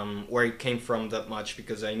where it came from that much,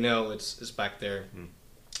 because I know it's back there.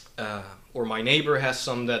 Or my neighbor has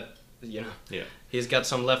some that he's got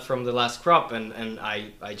some left from the last crop, and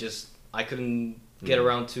I couldn't get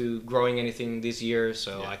around to growing anything this year,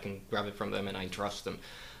 so I can grab it from them and I trust them.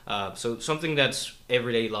 So something that's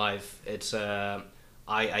everyday life. It's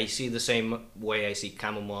I see the same way I see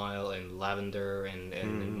chamomile and lavender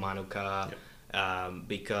and Manu Caddie,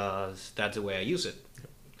 because that's the way I use it.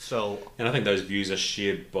 So, and I think those views are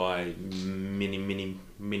shared by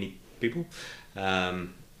many people, and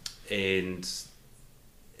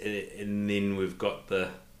then we've got the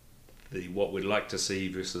what we'd like to see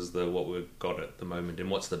versus the what we've got at the moment, and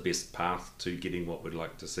what's the best path to getting what we'd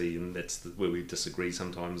like to see, and that's where we disagree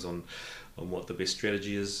sometimes on what the best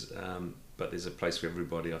strategy is. But there's a place for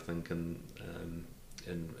everybody, I think, in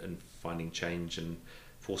finding change and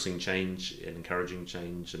forcing change and encouraging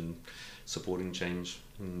change and supporting change.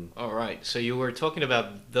 All right. So you were talking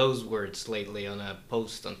about those words lately on a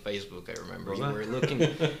post on Facebook. I remember you were looking,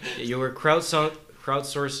 you were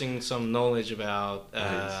crowdsourcing some knowledge about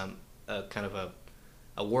kind of a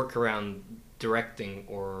workaround directing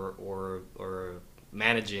or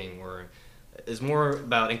managing, or it's more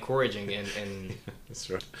about encouraging and that's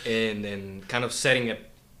right. And kind of setting a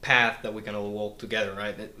path that we can all walk together,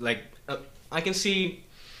 right? Like I can see.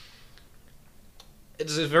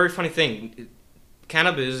 It's a very funny thing.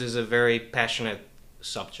 Cannabis is a very passionate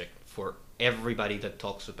subject for everybody that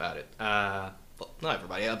talks about it. Well, not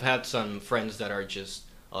everybody. I've had some friends that are just,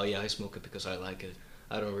 oh yeah, I smoke it because I like it.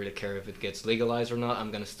 I don't really care if it gets legalized or not. I'm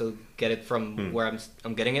gonna still get it from where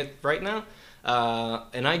I'm getting it right now.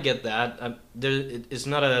 And I get that. It's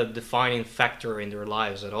not a defining factor in their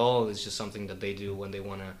lives at all. It's just something that they do when they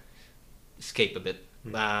want to escape a bit.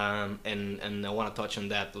 And I want to touch on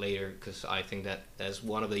that later, because I think that as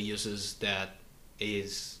one of the uses that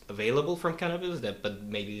is available from cannabis, but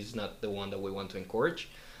maybe it's not the one that we want to encourage.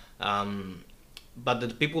 But the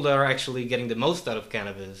people that are actually getting the most out of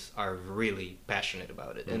cannabis are really passionate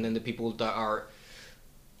about it. And then the people that are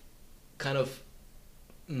kind of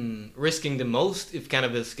risking the most if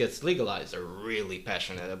cannabis gets legalized are really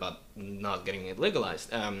passionate about not getting it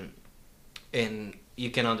legalized. And you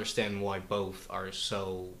can understand why both are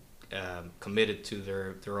so committed to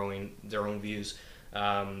their own views.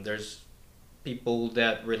 There's people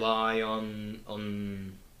that rely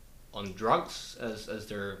on drugs as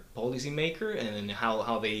their policy maker, and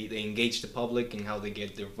how they engage the public and how they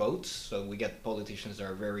get their votes. So we get politicians that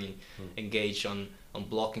are very engaged on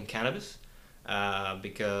blocking cannabis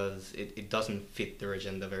because it doesn't fit their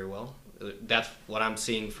agenda very well. That's what I'm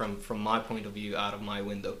seeing from my point of view out of my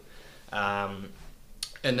window.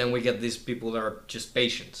 And then we get these people that are just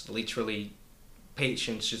patients, literally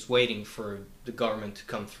patients just waiting for the government to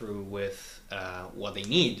come through with what they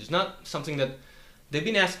need. It's not something that they've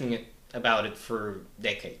been asking about it for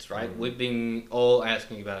decades, right? We've been all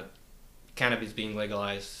asking about cannabis being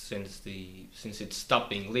legalized since it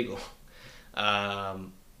stopped being legal.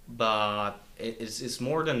 But it's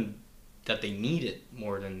more than that they need it,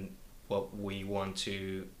 more than what we want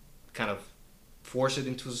to kind of force it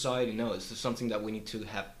into society. No, it's just something that we need to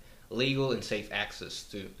have legal and safe access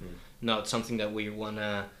to. not something that we want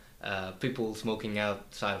people smoking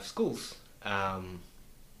outside of schools.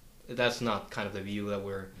 That's not kind of the view that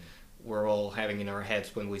we're all having in our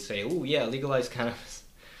heads when we say, "Oh yeah, legalize cannabis."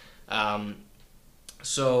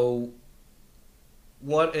 So,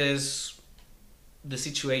 what is the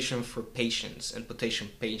situation for patients and potential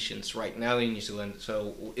patients right now in New Zealand?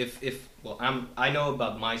 So, I know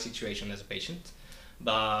about my situation as a patient,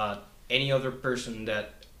 but any other person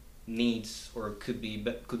that needs or could be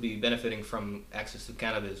benefiting from access to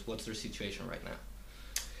cannabis, what's their situation right now?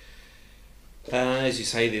 As you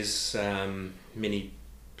say, there's many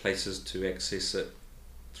places to access it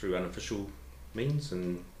through unofficial means,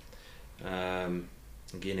 and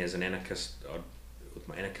again, as an anarchist, with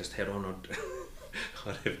my anarchist hat on,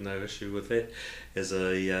 I'd have no issue with that. As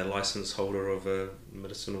a license holder of a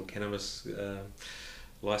medicinal cannabis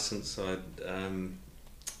license, I'd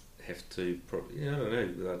have to probably, I don't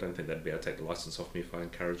know, I don't think they'd be able to take the license off me if I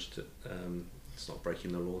encouraged it. It's not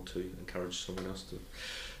breaking the law to encourage someone else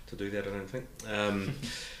to do that, I don't think.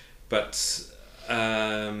 But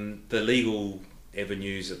the legal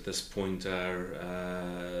avenues at this point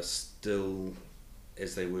are still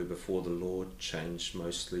as they were before the law changed,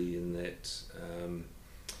 mostly in that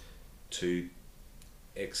to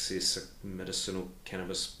access a medicinal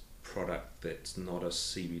cannabis product that's not a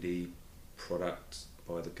CBD product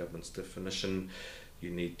by the government's definition, you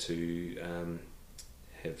need to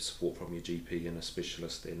have support from your GP and a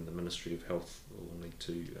specialist, and the Ministry of Health will need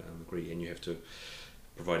to agree, and you have to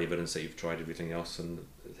provide evidence that you've tried everything else and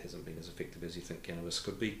it hasn't been as effective as you think cannabis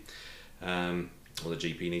could be, or the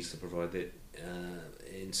GP needs to provide that,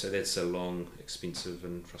 and so that's a long, expensive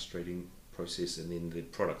and frustrating process, and then the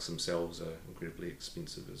products themselves are incredibly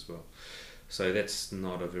expensive as well. So that's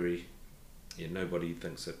not a very, nobody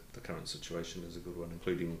thinks that the current situation is a good one,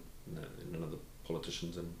 including none of the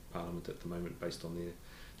politicians in Parliament at the moment, based on their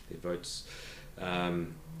votes.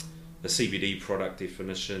 The CBD product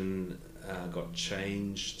definition got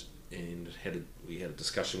changed, and we had a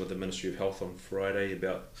discussion with the Ministry of Health on Friday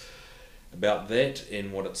about that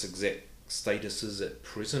and what its exact status is at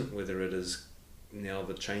present, whether it is now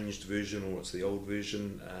the changed version or it's the old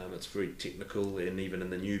version. It's very technical, and even in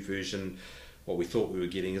the new version, what we thought we were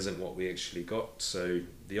getting isn't what we actually got. So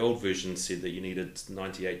the old version said that you needed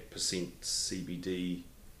 98% CBD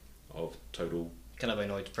of total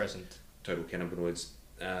cannabinoids present. Total cannabinoids.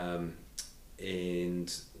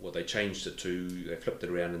 And what they changed it to, they flipped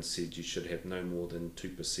it around and said you should have no more than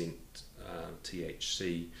 2%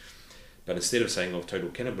 THC. But instead of saying of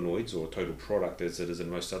total cannabinoids or total product as it is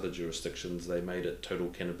in most other jurisdictions, they made it total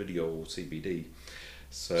cannabidiol or CBD.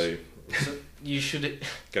 So you should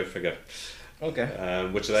go figure. Okay.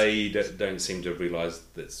 Which they don't seem to have realised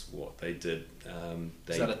that's what they did.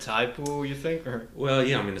 Is that a typo, you think? Or? Well,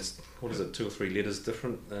 yeah, I mean, it's, 2 or 3 letters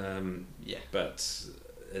different? Yeah. But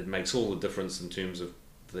it makes all the difference in terms of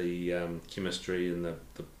the chemistry and the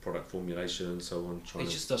product formulation and so on. It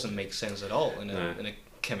just doesn't make sense at all in a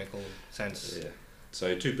chemical sense. Yeah.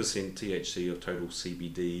 So 2% THC of total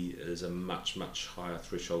CBD is a much, much higher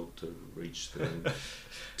threshold to reach than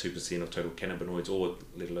 2% of total cannabinoids, or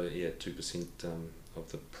 2%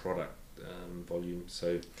 of the product volume.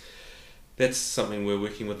 So that's something we're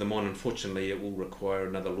working with them on. Unfortunately, it will require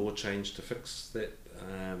another law change to fix that,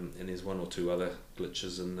 and there's 1 or 2 other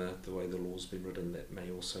glitches in the way the law's been written that may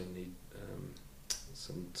also need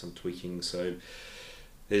some tweaking. So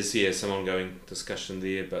there's some ongoing discussion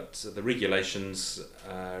there, but the regulations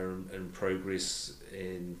are in progress,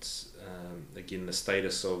 and again, the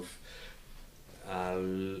status of,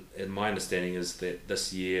 in my understanding, is that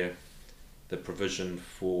this year the provision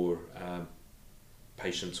for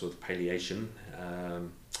patients with palliation,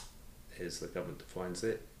 as the government defines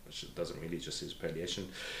that, which it doesn't really, just says palliation.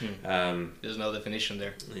 There's no definition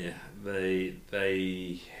there. Yeah,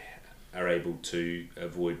 they are able to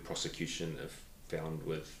avoid prosecution if found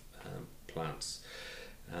with plants.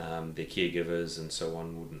 Their caregivers and so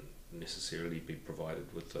on wouldn't necessarily be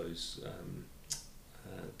provided with those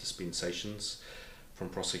dispensations from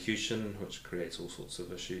prosecution, which creates all sorts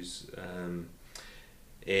of issues.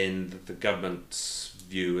 And the government's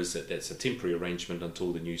view is that that's a temporary arrangement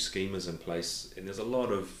until the new scheme is in place. And there's a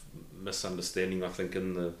lot of misunderstanding, I think,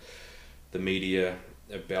 in the media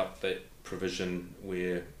about that provision,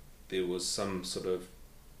 where there was some sort of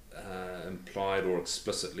implied or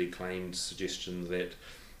explicitly claimed suggestion that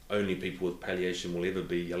only people with palliation will ever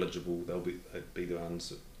be eligible. They'll be the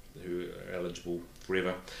ones who are eligible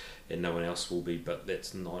forever, and no one else will be. But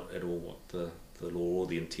that's not at all what the law or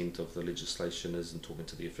the intent of the legislation is. And talking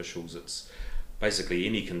to the officials, it's basically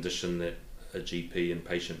any condition that a GP and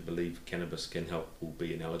patient believe cannabis can help will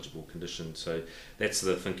be an eligible condition. So that's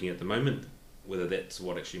the thinking at the moment. Whether that's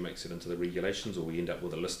what actually makes it into the regulations or we end up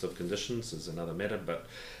with a list of conditions is another matter, but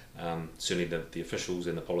certainly the officials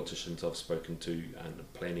and the politicians I've spoken to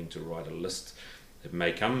and planning to write a list. It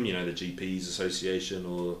may come, the GPs Association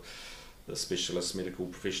or the specialist medical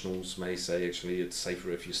professionals may say actually it's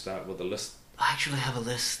safer if you start with a list. I actually have a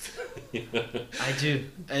list. I do.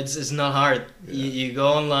 It's not hard. Yeah. You go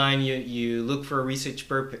online, you look for a research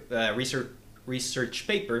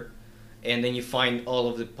paper, and then you find all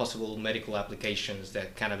of the possible medical applications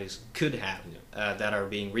that cannabis could have that are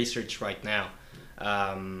being researched right now.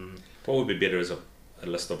 What would be better is a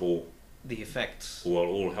list of all the effects or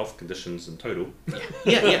all health conditions in total.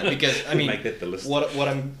 Yeah. Because I mean, make that the list. What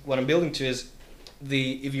I'm building to is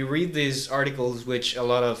if you read these articles, which a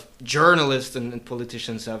lot of journalists and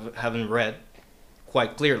politicians haven't read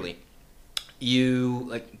quite clearly,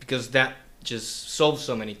 because that just solves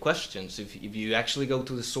so many questions. If you actually go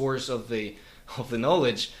to the source of the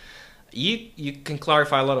knowledge, you can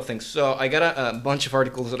clarify a lot of things. So I got a bunch of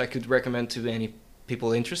articles that I could recommend to any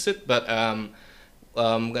people interested, but I'm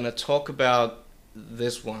gonna talk about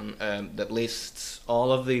this one that lists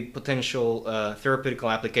all of the potential therapeutic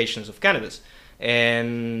applications of cannabis,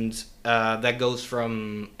 and that goes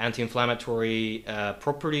from anti-inflammatory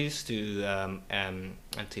properties to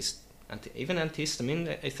even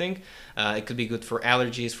antihistamine, I think. It could be good for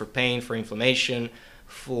allergies, for pain, for inflammation,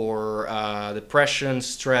 for depression,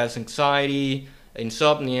 stress, anxiety,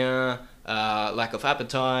 insomnia, lack of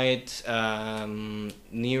appetite,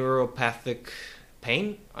 neuropathic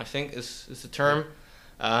pain, I think is the term,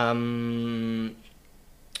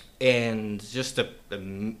 and just a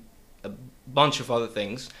bunch of other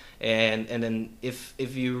things. And then if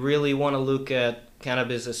you really want to look at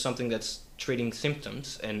cannabis as something that's treating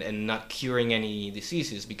symptoms and not curing any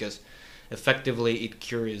diseases, because effectively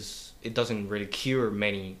it doesn't really cure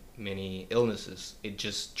many illnesses. It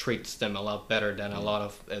just treats them a lot better than a lot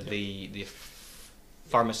of the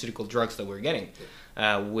pharmaceutical drugs that we're getting,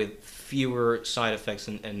 with fewer side effects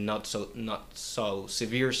and not so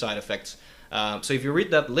severe side effects. So if you read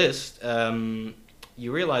that list,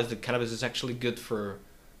 you realize that cannabis is actually good for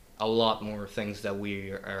a lot more things that we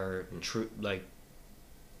are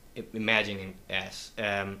imagining as.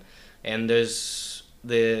 And there's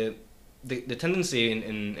the tendency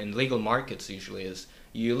in legal markets usually is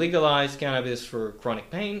you legalize cannabis for chronic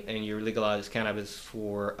pain and you legalize cannabis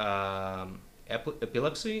for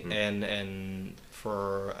epilepsy and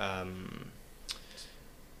for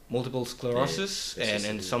multiple sclerosis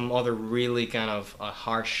and some other really kind of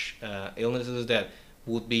harsh illnesses that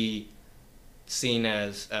would be seen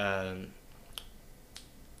as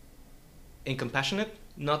incompassionate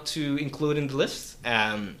not to include in the list,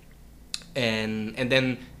 and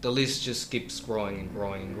then the list just keeps growing and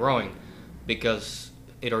growing and growing because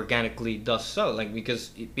it organically does so. Because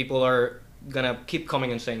people are gonna keep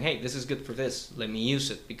coming and saying, hey, this is good for this, let me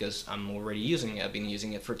use it because I'm already using it, I've been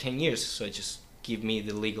using it for 10 years, so just give me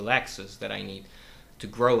the legal access that I need to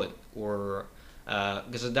grow it. Or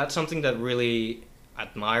because that's something that really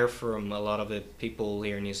admire from a lot of the people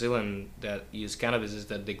here in New Zealand that use cannabis is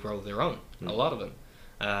that they grow their own. A lot of them,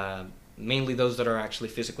 mainly those that are actually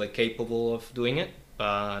physically capable of doing it,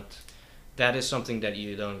 but that is something that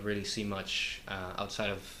you don't really see much outside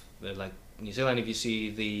of New Zealand. If you see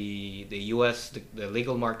the US, the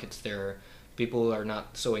legal markets there, people are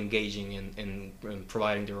not so engaging in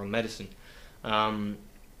providing their own medicine. You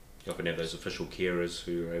often have those official carers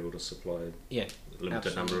who are able to supply a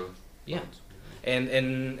limited number of plants.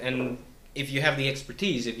 And if you have the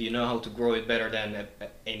expertise, if you know how to grow it better than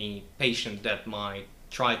any patient that might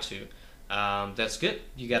try to, that's good.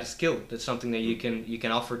 You got a skill. That's something that you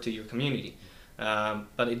can offer to your community.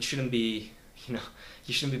 But it shouldn't be,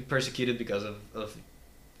 you shouldn't be persecuted because of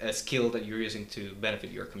a skill that you're using to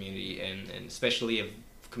benefit your community, and especially if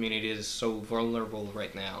community is so vulnerable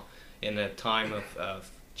right now in a time of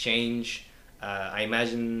change. I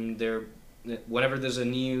imagine whenever there's a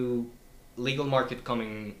new legal market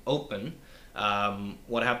coming open,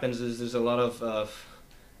 what happens is there's a lot of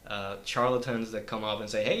charlatans that come up and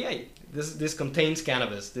say, hey, this contains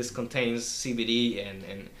cannabis, this contains CBD,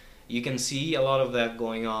 and you can see a lot of that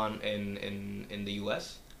going on in the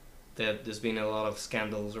US. There's been a lot of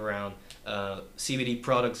scandals around CBD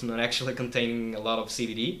products not actually containing a lot of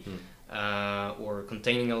CBD, or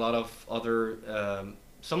containing a lot of other,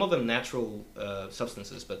 some of them natural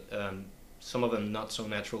substances, but some of them not so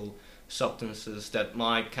natural substances that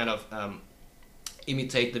might kind of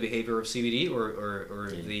imitate the behavior of CBD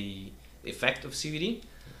or the effect of CBD,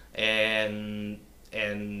 and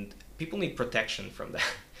people need protection from that.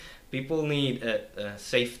 people need a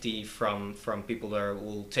safety from people that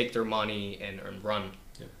will take their money and run.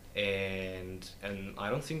 Yeah. And I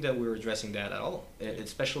don't think that we're addressing that at all,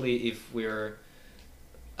 especially if we're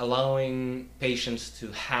allowing patients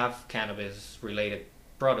to have cannabis related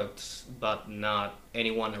products but not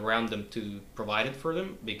anyone around them to provide it for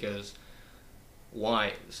them. Because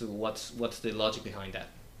why? So what's the logic behind that?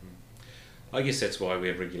 I guess that's why we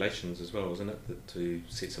have regulations as well, isn't it? To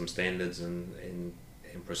set some standards and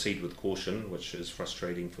proceed with caution, which is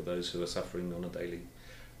frustrating for those who are suffering on a daily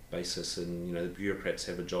basis. And you know, the bureaucrats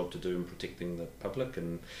have a job to do in protecting the public,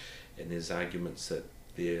 and there's arguments that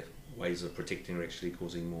their ways of protecting are actually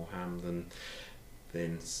causing more harm than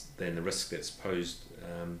the risk that's posed.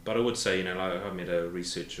 But I would say, you know, I met a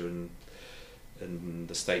researcher in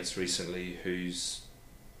the States recently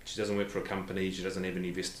she doesn't work for a company, she doesn't have any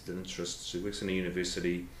vested interests, she works in a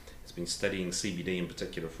university, has been studying CBD in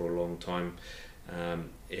particular for a long time,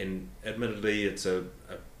 and admittedly it's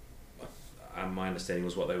my understanding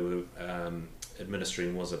was what they were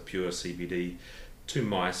administering was a pure CBD to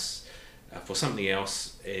mice for something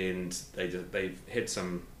else, and they've had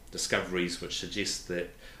some discoveries which suggest that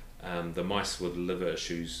the mice with liver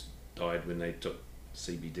issues died when they took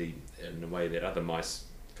CBD in a way that other mice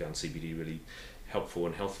found CBD really helpful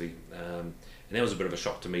and healthy, and that was a bit of a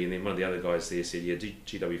shock to me. And then one of the other guys there said, yeah,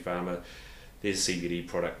 GW Pharma, there's a CBD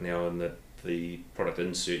product now, and the product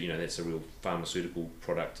insert, you know, that's a real pharmaceutical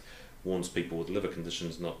product, warns people with liver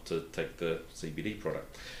conditions not to take the CBD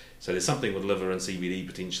product. So there's something with liver and CBD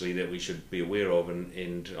potentially that we should be aware of,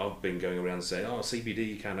 and I've been going around saying, oh, CBD,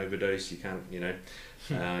 you can't overdose, you can't, you know,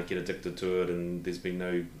 get addicted to it, and there's been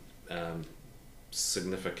no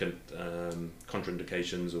significant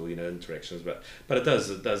contraindications or, you know, interactions, but it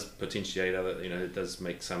does potentiate other, you know, it does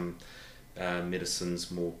make some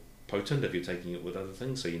medicines more potent if you're taking it with other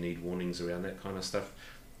things, so you need warnings around that kind of stuff,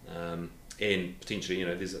 and potentially, you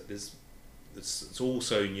know, it's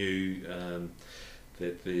also new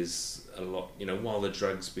that there's a lot, you know, while the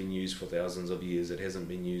drug's been used for thousands of years, it hasn't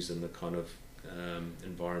been used in the kind of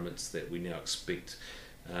environments that we now expect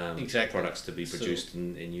exactly. products to be produced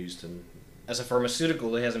and used in. As a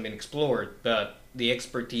pharmaceutical, it hasn't been explored, but the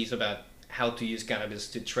expertise about how to use cannabis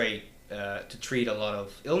to treat a lot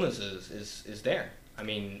of illnesses is there. I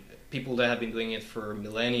mean, people that have been doing it for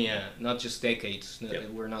millennia, not just decades. Yep.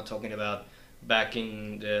 We're not talking about back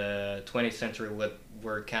in the 20th century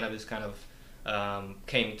where cannabis kind of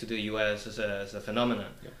came to the U.S. as a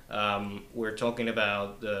phenomenon. Yep. We're talking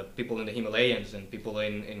about the people in the Himalayas and people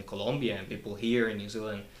in Colombia and people here in New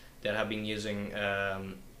Zealand that have been using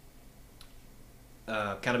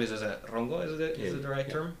cannabis as a rongo, is it the right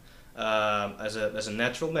term? As a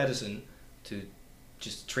natural medicine to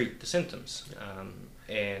just treat the symptoms.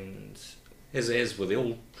 And as with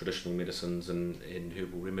all traditional medicines and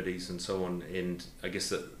herbal remedies and so on, and I guess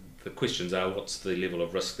that the questions are, what's the level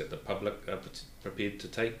of risk that the public are prepared to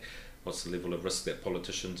take? What's the level of risk that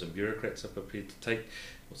politicians and bureaucrats are prepared to take?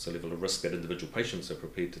 What's the level of risk that individual patients are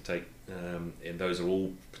prepared to take? And those are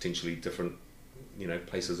all potentially different, you know,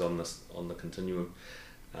 places on the continuum.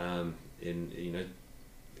 And you know,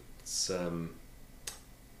 it's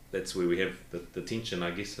that's where we have the tension,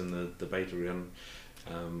 I guess, in the debate around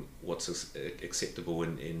what's acceptable,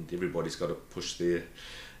 and everybody's got to push their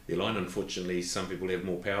line. Unfortunately, some people have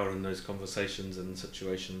more power in those conversations and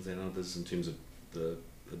situations than others in terms of the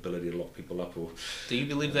ability to lock people up. Or do you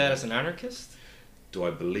believe that as an anarchist? Do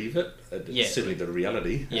I believe it? It's certainly the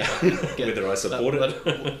reality. Yeah. Whether I support it.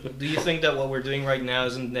 But do you think that what we're doing right now,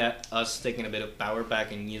 isn't that us taking a bit of power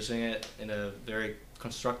back and using it in a very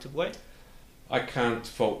constructive way? I can't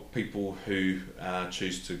fault people who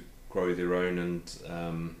choose to grow their own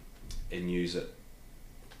and use it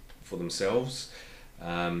for themselves.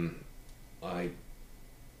 I,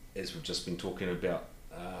 as we've just been talking about,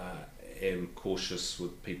 am cautious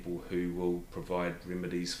with people who will provide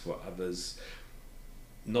remedies for others,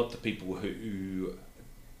 not the people who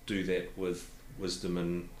do that with wisdom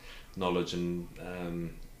and knowledge and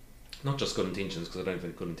not just good intentions, because I don't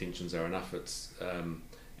think good intentions are enough. It's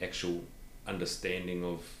actual understanding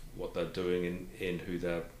of what they're doing and who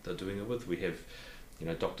they're doing it with. We have, you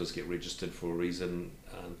know, doctors get registered for a reason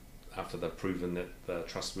after they've proven that they're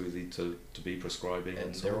trustworthy to be prescribing,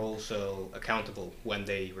 and so they're also accountable when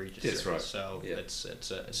they register. That's right. So yeah. it's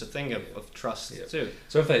a thing of trust too.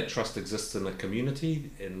 So if that trust exists in the community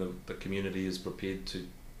and the community is prepared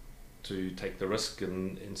to take the risk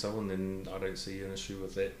and so on, then I don't see an issue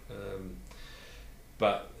with that.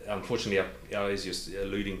 But unfortunately, as you're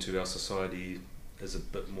alluding to, our society is a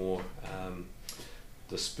bit more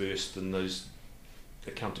dispersed, and those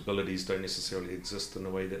accountabilities don't necessarily exist in the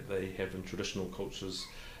way that they have in traditional cultures.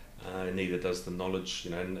 neither does the knowledge.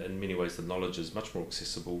 You know, in many ways the knowledge is much more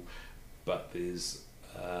accessible, but there's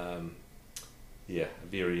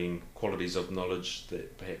varying qualities of knowledge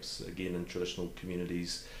that perhaps again in traditional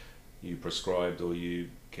communities you prescribed or you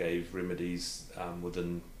gave remedies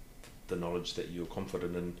within the knowledge that you're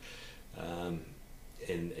confident in,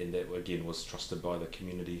 and that again was trusted by the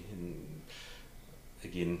community. And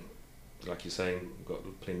again, like you're saying, we've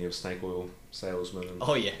got plenty of snake oil salesmen and,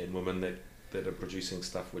 and women that are producing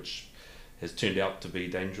stuff which has turned out to be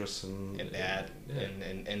dangerous and bad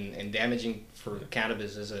and damaging for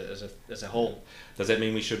cannabis as a whole. Does that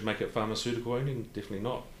mean we should make it pharmaceutical only? Definitely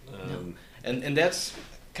not. No. And that's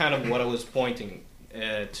kind of what I was pointing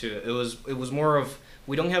to. It was more of,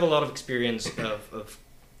 we don't have a lot of experience of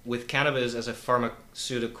with cannabis as a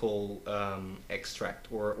pharmaceutical extract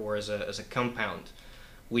or as a compound.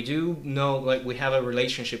 We do know, like, we have a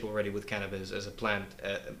relationship already with cannabis as a plant.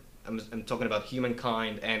 I'm talking about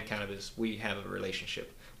humankind and cannabis. We have a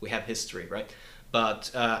relationship. We have history, right?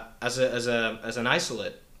 But as an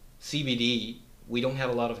isolate, CBD, we don't have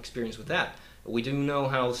a lot of experience with that. We do know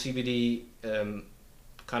how CBD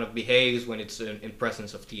kind of behaves when it's in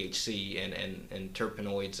presence of THC and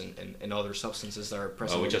terpenoids and other substances that are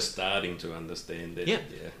present. We're just starting to understand it. Yeah,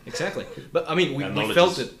 exactly. But I mean, we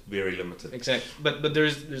felt it. Very limited. Exactly. But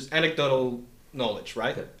there's anecdotal knowledge,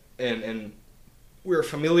 right? And we're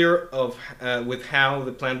familiar with how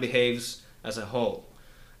the plant behaves as a whole,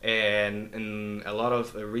 and a lot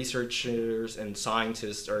of researchers and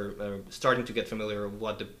scientists are starting to get familiar with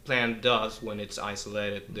what the plant does when it's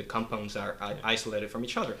isolated. The compounds are isolated from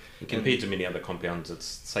each other. And compared to many other compounds, its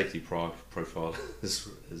safety profile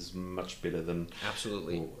is much better than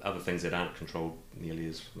absolutely other things that aren't controlled nearly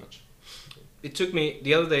as much. It took me,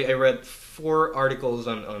 the other day I read 4 articles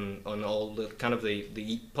on all the kind of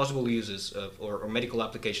the possible uses of or medical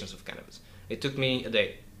applications of cannabis. It took me a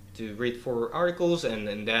day to read 4 articles,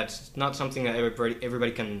 and that's not something that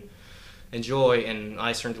everybody can enjoy, and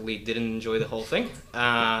I certainly didn't enjoy the whole thing.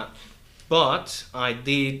 But I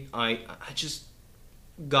just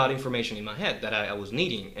got information in my head that I was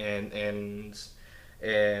needing, and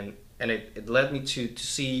it led me to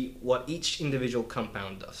see what each individual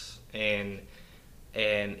compound does. And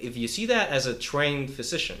if you see that as a trained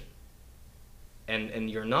physician, and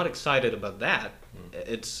you're not excited about that,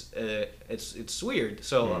 it's weird.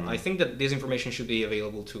 So I think that this information should be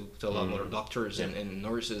available to a lot more doctors and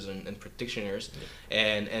nurses and practitioners,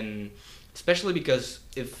 and especially because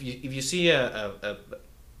if you see a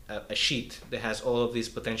sheet that has all of these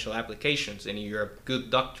potential applications and you're a good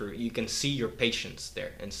doctor, you can see your patients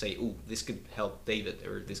there and say, "Ooh, this could help David,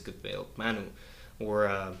 or this could help Manu,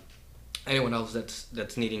 or anyone else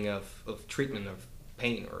that's needing of treatment of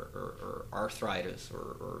pain or arthritis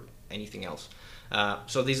or anything else."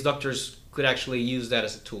 So these doctors could actually use that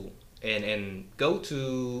as a tool and go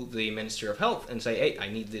to the Ministry of Health and say, "Hey, I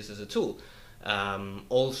need this as a tool."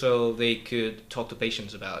 Also, they could talk to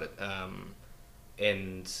patients about it,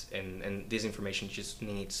 and this information just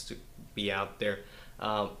needs to be out there.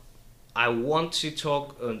 I want to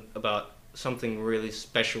talk about something really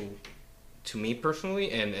special to me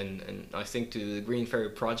personally, and I think to the Green Fairy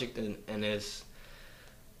Project, and is,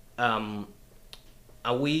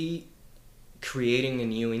 are we creating a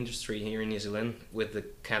new industry here in New Zealand with the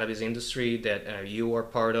cannabis industry that you are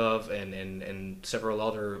part of, and several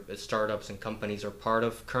other startups and companies are part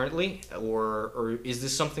of currently, or is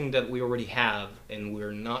this something that we already have and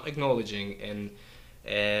we're not acknowledging,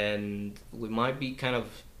 and we might be kind of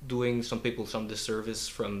doing some people some disservice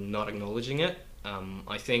from not acknowledging it?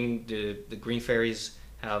 I think the Green Fairies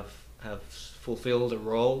have fulfilled a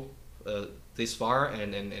role this far,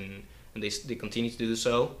 and they continue to do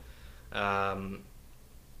so.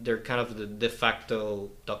 They're kind of the de facto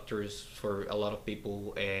doctors for a lot of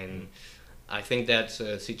people, and I think that's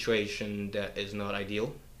a situation that is not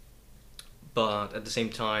ideal. But at the same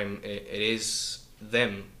time, it is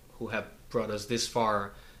them who have brought us this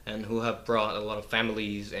far, and who have brought a lot of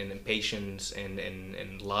families and patients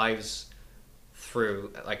and lives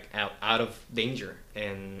through, like, out of danger,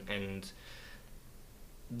 and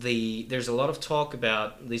there's a lot of talk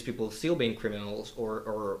about these people still being criminals,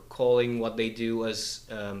 or calling what they do as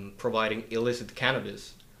providing illicit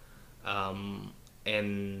cannabis,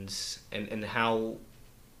 and how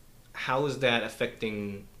is that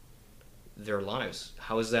affecting their lives?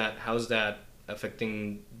 How is that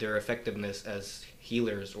affecting their effectiveness as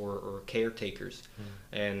healers or caretakers,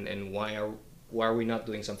 and why are we not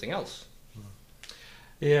doing something else?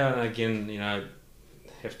 Yeah, again,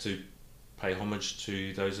 have to pay homage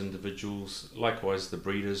to those individuals. Likewise, the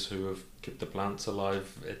breeders who have kept the plants alive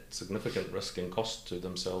at significant risk and cost to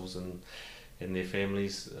themselves and and their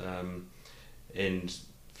families, and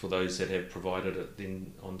for those that have provided it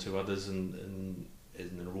then onto others in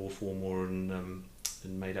a raw form or in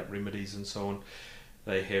made up remedies and so on,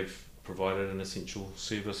 they have provided an essential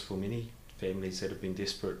service for many families that have been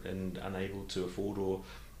desperate and unable to afford or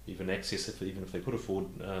even access, even if they could afford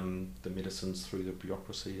the medicines through the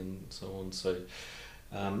bureaucracy and so on. So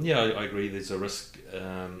I agree there's a risk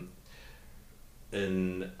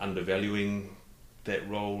in undervaluing that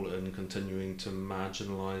role and continuing to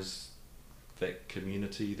marginalise that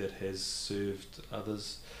community that has served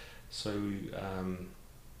others so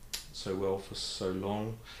well for so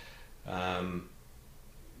long.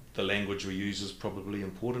 The language we use is probably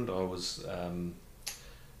important. I was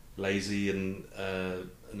lazy in an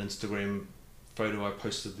Instagram photo I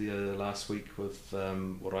posted there last week with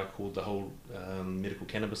what I called the whole medical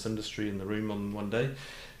cannabis industry in the room on one day,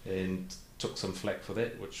 and took some flack for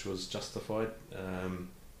that, which was justified.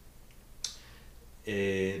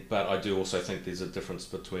 But I do also think there's a difference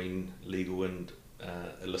between legal and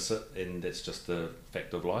illicit, and that's just the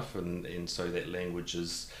fact of life, and so that language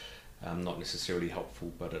is not necessarily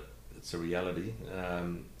helpful, but it's a reality,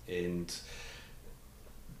 and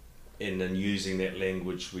in using that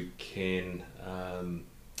language we can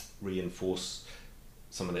reinforce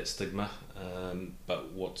some of that stigma,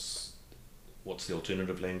 but what's the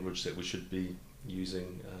alternative language that we should be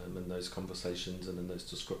using in those conversations and in those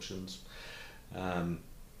descriptions? Do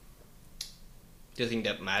you think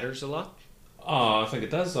that matters a lot? I think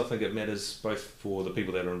it does. I think it matters both for the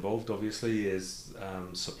people that are involved, obviously, as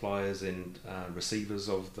suppliers and receivers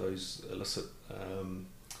of those illicit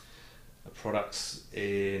products,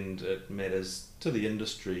 and it matters to the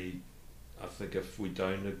industry. I think if we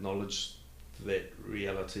don't acknowledge that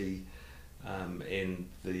reality and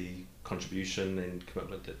the contribution and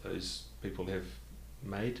commitment that those people have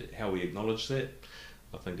made, how we acknowledge that,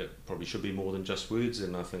 I think it probably should be more than just words,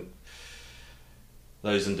 and I think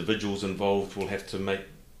those individuals involved will have to make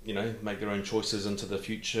their own choices into the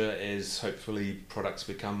future as hopefully products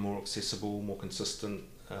become more accessible, more consistent,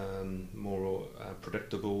 more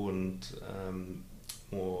predictable, and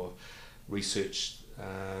more researched.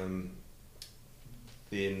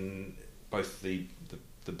 Then both the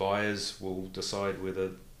buyers will decide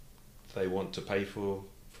whether they want to pay for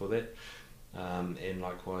that, and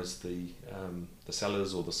likewise the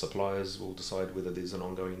sellers or the suppliers will decide whether there's an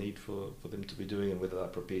ongoing need for them to be doing, and whether they're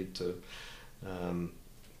prepared to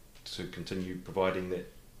continue providing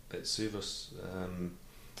that service.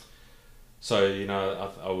 So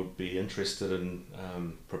I would be interested in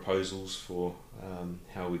proposals for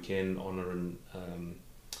how we can honour and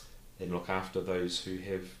look after those who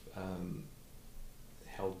have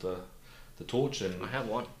held the torch. And I have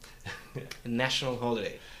one. A national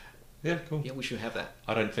holiday. Yeah, cool. Yeah, we should have that.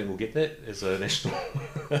 I don't think we'll get that as a national,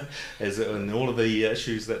 as in all of the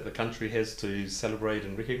issues that the country has to celebrate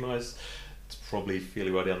and recognise. It's probably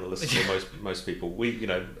fairly well down the list for most people. We,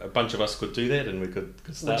 a bunch of us could do that, and we could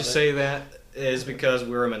start. Would you say that is because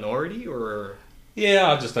we're a minority, or?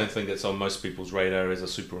 Yeah, I just don't think it's on most people's radar as a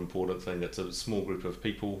super important thing. It's a small group of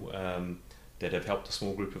people that have helped a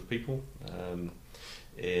small group of people,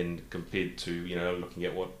 and compared to looking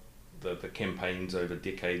at what the campaigns over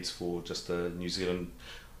decades for just the New Zealand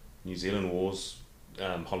wars,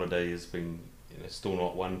 holiday has been still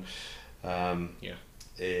not one.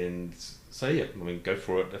 And so go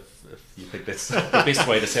for it if you think that's the best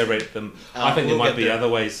way to celebrate them. I think there might be other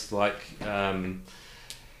ways, like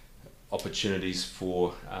opportunities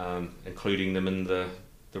for including them in the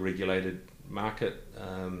regulated market,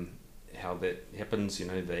 how that happens, the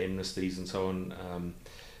amnesties and so on,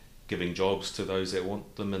 giving jobs to those that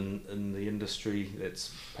want them in the industry,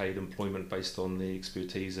 that's paid employment based on their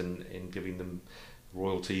expertise, and giving them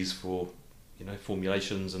royalties for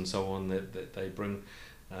formulations and so on that they bring,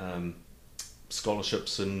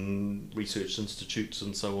 scholarships and research institutes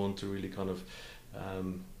and so on to really kind of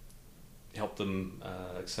help them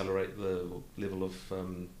accelerate the level of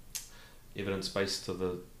evidence base to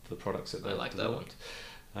the products that they like developed.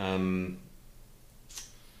 That one.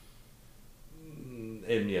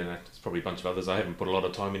 And there's probably a bunch of others. I haven't put a lot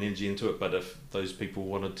of time and energy into it, but if those people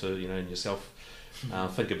wanted to, and yourself,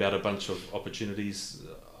 think about a bunch of opportunities,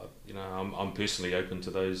 I'm personally open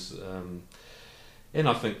to those, and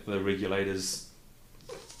I think the regulators,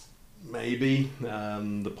 maybe,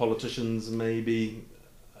 the politicians, maybe.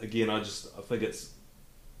 Again, I think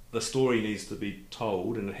the story needs to be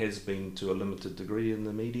told, and it has been to a limited degree in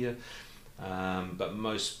the media, but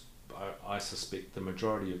I suspect the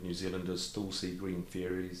majority of New Zealanders still see green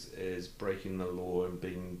fairies as breaking the law and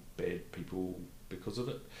being bad people because of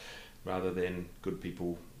it, rather than good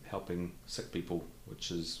people helping sick people,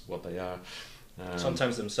 which is what they are.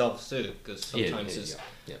 Sometimes themselves too, because sometimes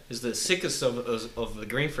it's the sickest of the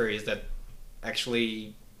green fairies that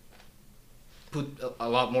actually put a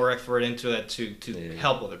lot more effort into it to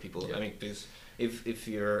help other people. I mean, because if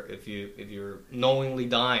you're knowingly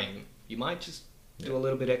dying, you might just do a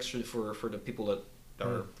little bit extra for the people that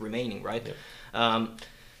are remaining, right?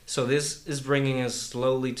 So this is bringing us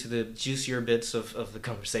slowly to the juicier bits of the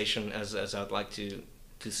conversation as I'd like to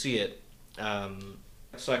see it.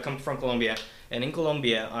 So I come from Colombia, and in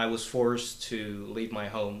Colombia I was forced to leave my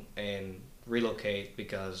home and relocate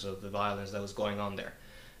because of the violence that was going on there.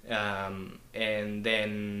 And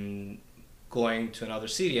then going to another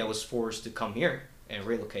city, I was forced to come here and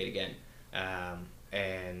relocate again.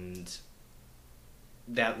 And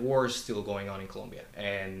that war is still going on in Colombia,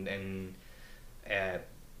 and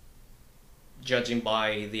judging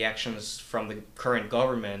by the actions from the current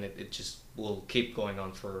government, it just will keep going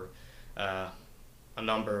on for a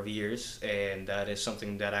number of years, and that is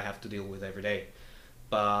something that I have to deal with every day.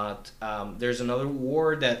 But there's another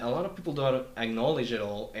war that a lot of people don't acknowledge at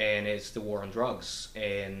all, and it's the war on drugs,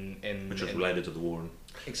 which is related to the war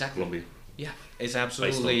in Colombia. Yeah, it's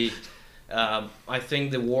absolutely. I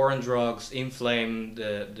think the war on drugs inflamed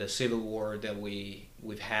the civil war that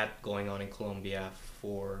we've had going on in Colombia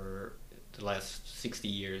for the last 60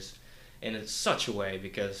 years, and in such a way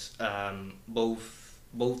because both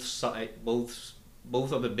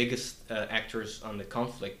of the biggest actors on the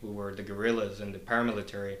conflict, who were the guerrillas and the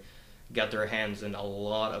paramilitary, got their hands in a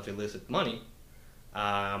lot of illicit money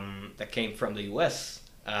that came from the U.S.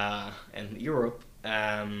 And Europe,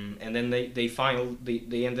 and then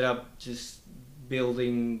they ended up just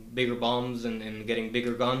building bigger bombs and getting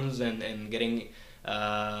bigger guns and getting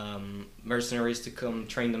mercenaries to come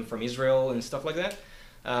train them from Israel and stuff like that.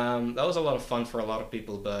 That was a lot of fun for a lot of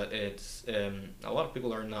people, but it's a lot of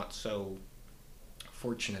people are not so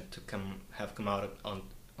fortunate to have come out on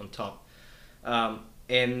top.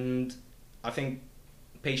 And I think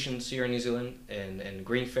patients here in New Zealand and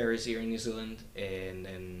green fairies here in New Zealand and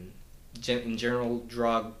in general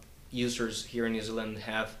drug users here in New Zealand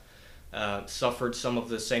have suffered some of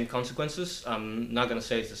the same consequences. I'm not going to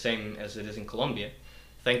say it's the same as it is in Colombia,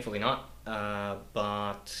 thankfully not,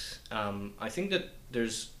 but I think that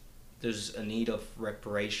there's a need of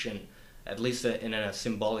reparation, at least in a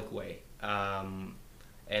symbolic way. And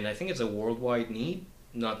I think it's a worldwide need,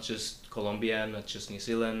 not just Colombia, not just New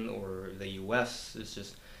Zealand or the US. It's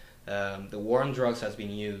just the war on drugs has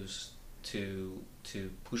been used to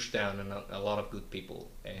push down a lot of good people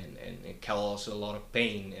and it cause a lot of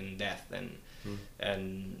pain and death and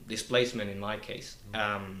displacement in my case.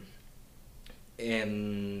 And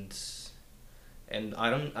I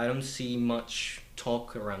don't see much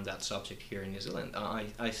talk around that subject here in New Zealand.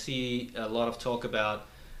 I see a lot of talk about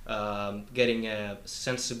getting a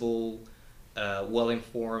sensible,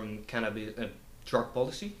 well-informed cannabis drug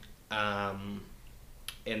policy, and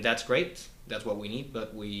that's great. That's what we need,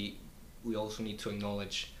 but we also need to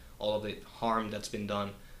acknowledge all of the harm that's been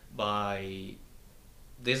done by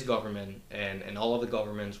this government and all of the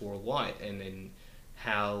governments worldwide, and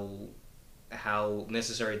how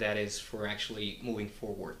necessary that is for actually moving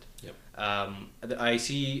forward. Yep. I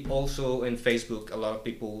see also in Facebook a lot of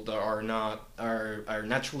people that are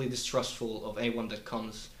naturally distrustful of anyone that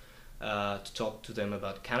comes to talk to them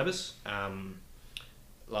about cannabis.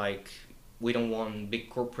 Like, we don't want big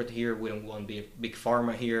corporate here, we don't want big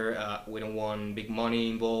pharma here, we don't want big money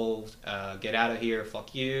involved, get out of here,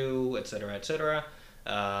 fuck you, etc., etc.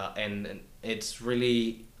 And it's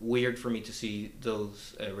really weird for me to see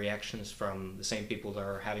those reactions from the same people that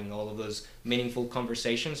are having all of those meaningful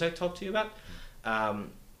conversations I talked to you about.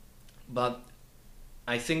 But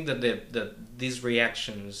I think that these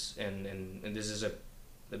reactions, and this is a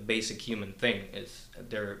basic human thing, is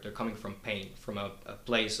they're coming from pain, from a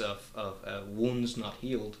place of wounds not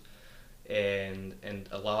healed, and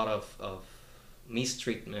a lot of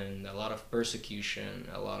mistreatment, a lot of persecution,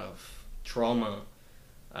 a lot of trauma.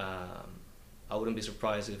 I wouldn't be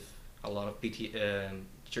surprised if a lot of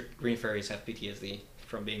green fairies have PTSD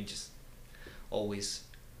from being just always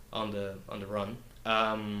on the run.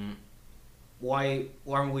 Why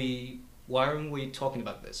aren't we talking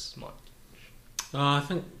about this much? I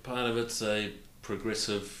think part of it's a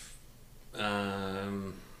progressive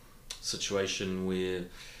situation where,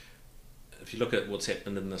 if you look at what's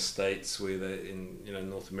happened in the States, where in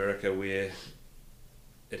North America, where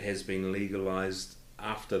it has been legalized.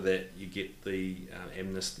 After that, you get the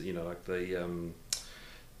amnesty, like the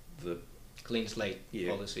clean slate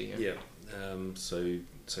policy. Yeah. So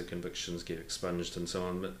convictions get expunged and so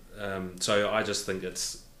on. But so I just think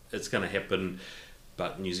it's going to happen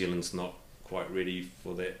but New Zealand's not quite ready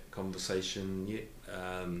for that conversation yet.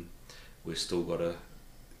 We've still got to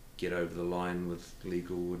get over the line with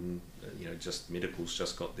legal, and just medical's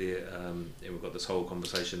just got there, and we've got this whole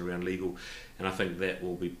conversation around legal, and I think that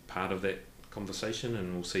will be part of that conversation,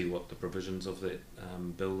 and we'll see what the provisions of that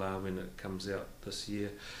bill are when it comes out this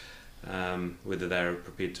year. Whether they're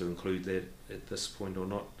prepared to include that at this point or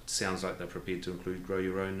not. It sounds like they're prepared to include grow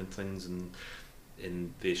your own and things,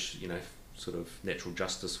 and their sort of natural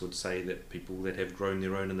justice would say that people that have grown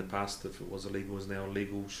their own in the past, if it was illegal, is now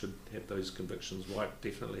illegal, should have those convictions wiped,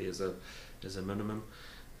 definitely as a minimum.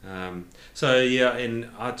 So yeah, and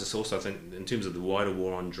I just also think in terms of the wider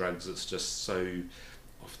war on drugs, it's just so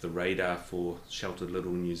off the radar for sheltered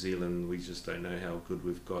little New Zealand. We just don't know how good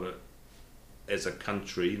we've got it as a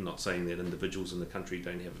country. Not saying that individuals in the country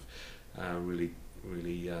don't have really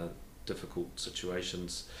difficult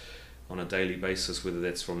situations on a daily basis, whether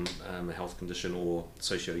that's from a health condition or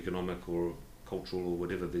socio-economic or cultural or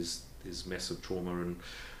whatever. There's massive trauma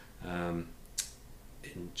and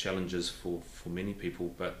challenges for many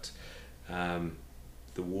people, but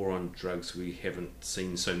the war on drugs, we haven't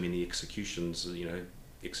seen so many executions,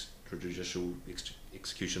 extrajudicial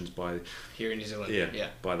executions by here in New Zealand. Yeah,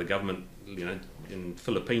 by the government. In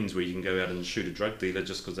Philippines, where you can go out and shoot a drug dealer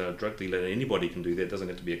just because they're a drug dealer, anybody can do that. It doesn't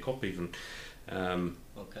have to be a cop even.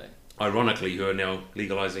 Okay. Ironically, who are now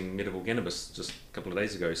legalizing medical cannabis just a couple of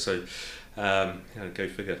days ago. So, go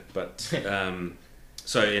figure. But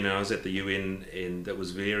so I was at the UN, and it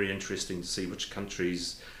was very interesting to see which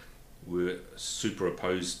countries were super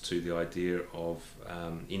opposed to the idea of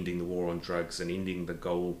ending the war on drugs and ending the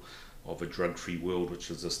goal of a drug-free world, which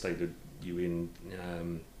is a stated UN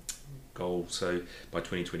goal. So by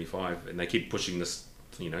 2025, and they keep pushing this.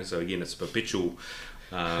 So again, it's a perpetual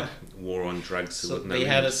war on drugs. So they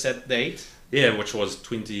had a set date? Yeah, which was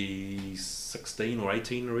 2016 or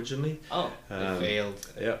 18 originally. Oh, they failed.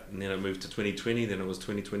 Yeah, and then it moved to 2020, then it was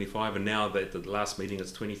 2025, and now at the last meeting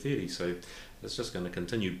it's 2030, so it's just going to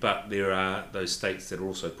continue. But there are those states that are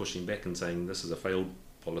also pushing back and saying this is a failed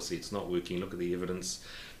policy, it's not working, look at the evidence,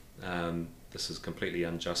 this is completely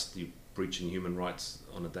unjust, you're breaching human rights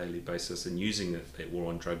on a daily basis, and using that war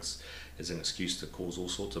on drugs as an excuse to cause all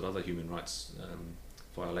sorts of other human rights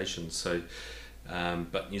violations. So,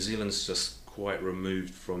 but New Zealand's just quite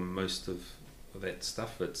removed from most of that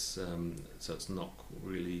stuff. It's so it's not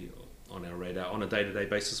really on our radar on a day-to-day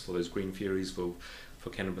basis for those green furies for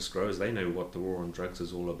cannabis growers. They know what the war on drugs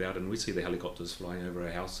is all about, and we see the helicopters flying over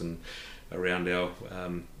our house and around our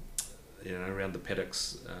around the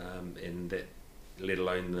paddocks, and that, let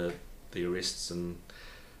alone the arrests and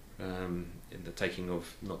the taking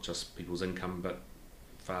of not just people's income but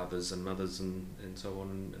fathers and mothers and so on,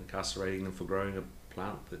 and incarcerating them for growing a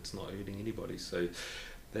plant that's not hurting anybody. So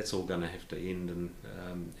that's all going to have to end, and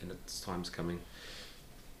its time's coming.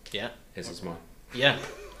 Yeah. As is mine. Yeah.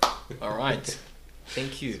 All right.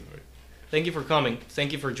 Thank you. Sorry. Thank you for coming.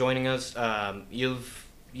 Thank you for joining us.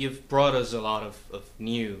 You've brought us a lot of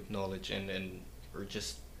new knowledge, and or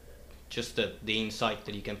just the insight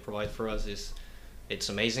that you can provide for us it's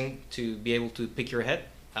amazing to be able to pick your head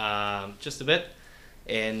just a bit,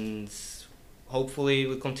 and hopefully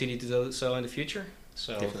we'll continue to do so in the future.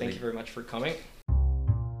 So Definitely. Thank you very much for coming.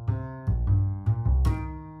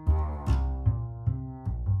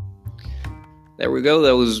 There we go.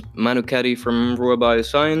 That was Manu Caddie from Rua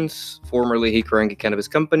Bioscience, formerly Hikurangi Cannabis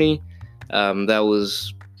Company. That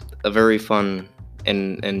was a very fun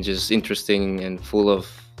and just interesting and full of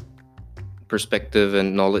perspective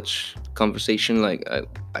and knowledge conversation. Like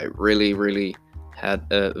I really had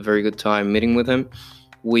a very good time meeting with him.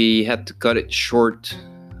 We had to cut it short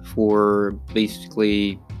for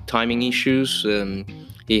basically timing issues.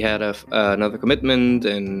 He had another commitment,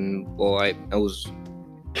 and well, I was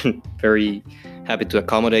very happy to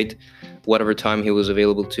accommodate whatever time he was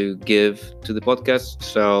available to give to the podcast.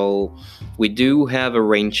 So we do have a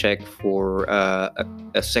rain check for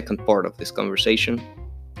a second part of this conversation,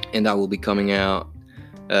 and that will be coming out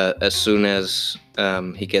as soon as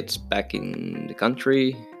he gets back in the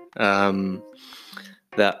country.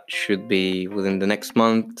 That should be within the next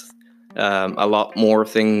month. A lot more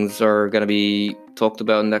things are going to be talked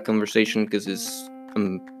about in that conversation, because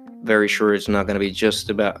I'm very sure it's not going to be just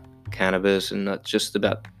about cannabis, and not just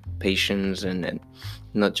about patients, and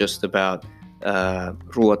not just about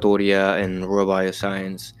Ruatoria and Rua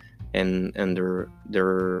Bioscience and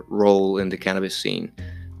their role in the cannabis scene,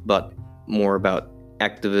 but more about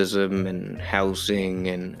activism and housing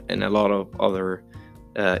and a lot of other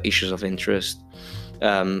issues of interest.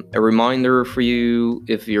 A reminder for you,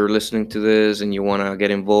 if you're listening to this and you want to get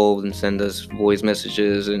involved and send us voice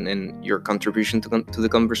messages and your contribution to the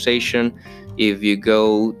conversation, if you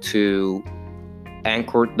go to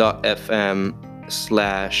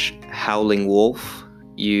anchor.fm/howlingwolf,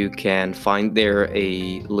 you can find there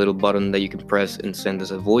a little button that you can press and send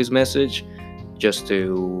us a voice message just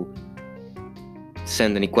to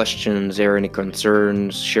send any questions, air any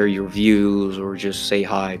concerns, share your views, or just say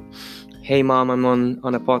hi. Hey mom, I'm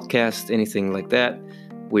on a podcast, anything like that.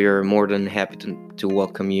 We're more than happy to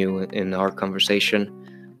welcome you in our conversation.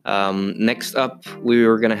 Next up, we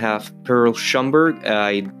are going to have Pearl Schumberg.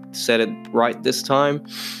 I said it right this time.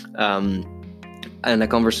 And a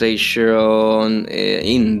conversation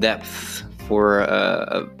in depth for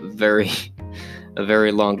a very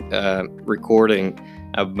long recording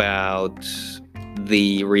about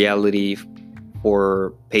the reality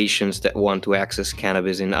for patients that want to access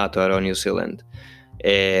cannabis in Aotearoa, New Zealand.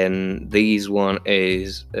 And this one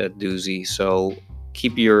is a doozy. So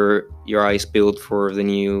keep your eyes peeled for the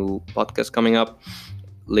new podcast coming up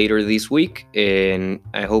later this week. And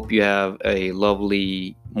I hope you have a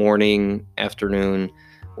lovely morning, afternoon,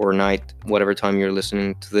 or night, whatever time you're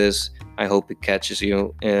listening to this. I hope it catches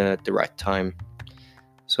you at the right time.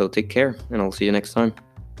 So take care, and I'll see you next time.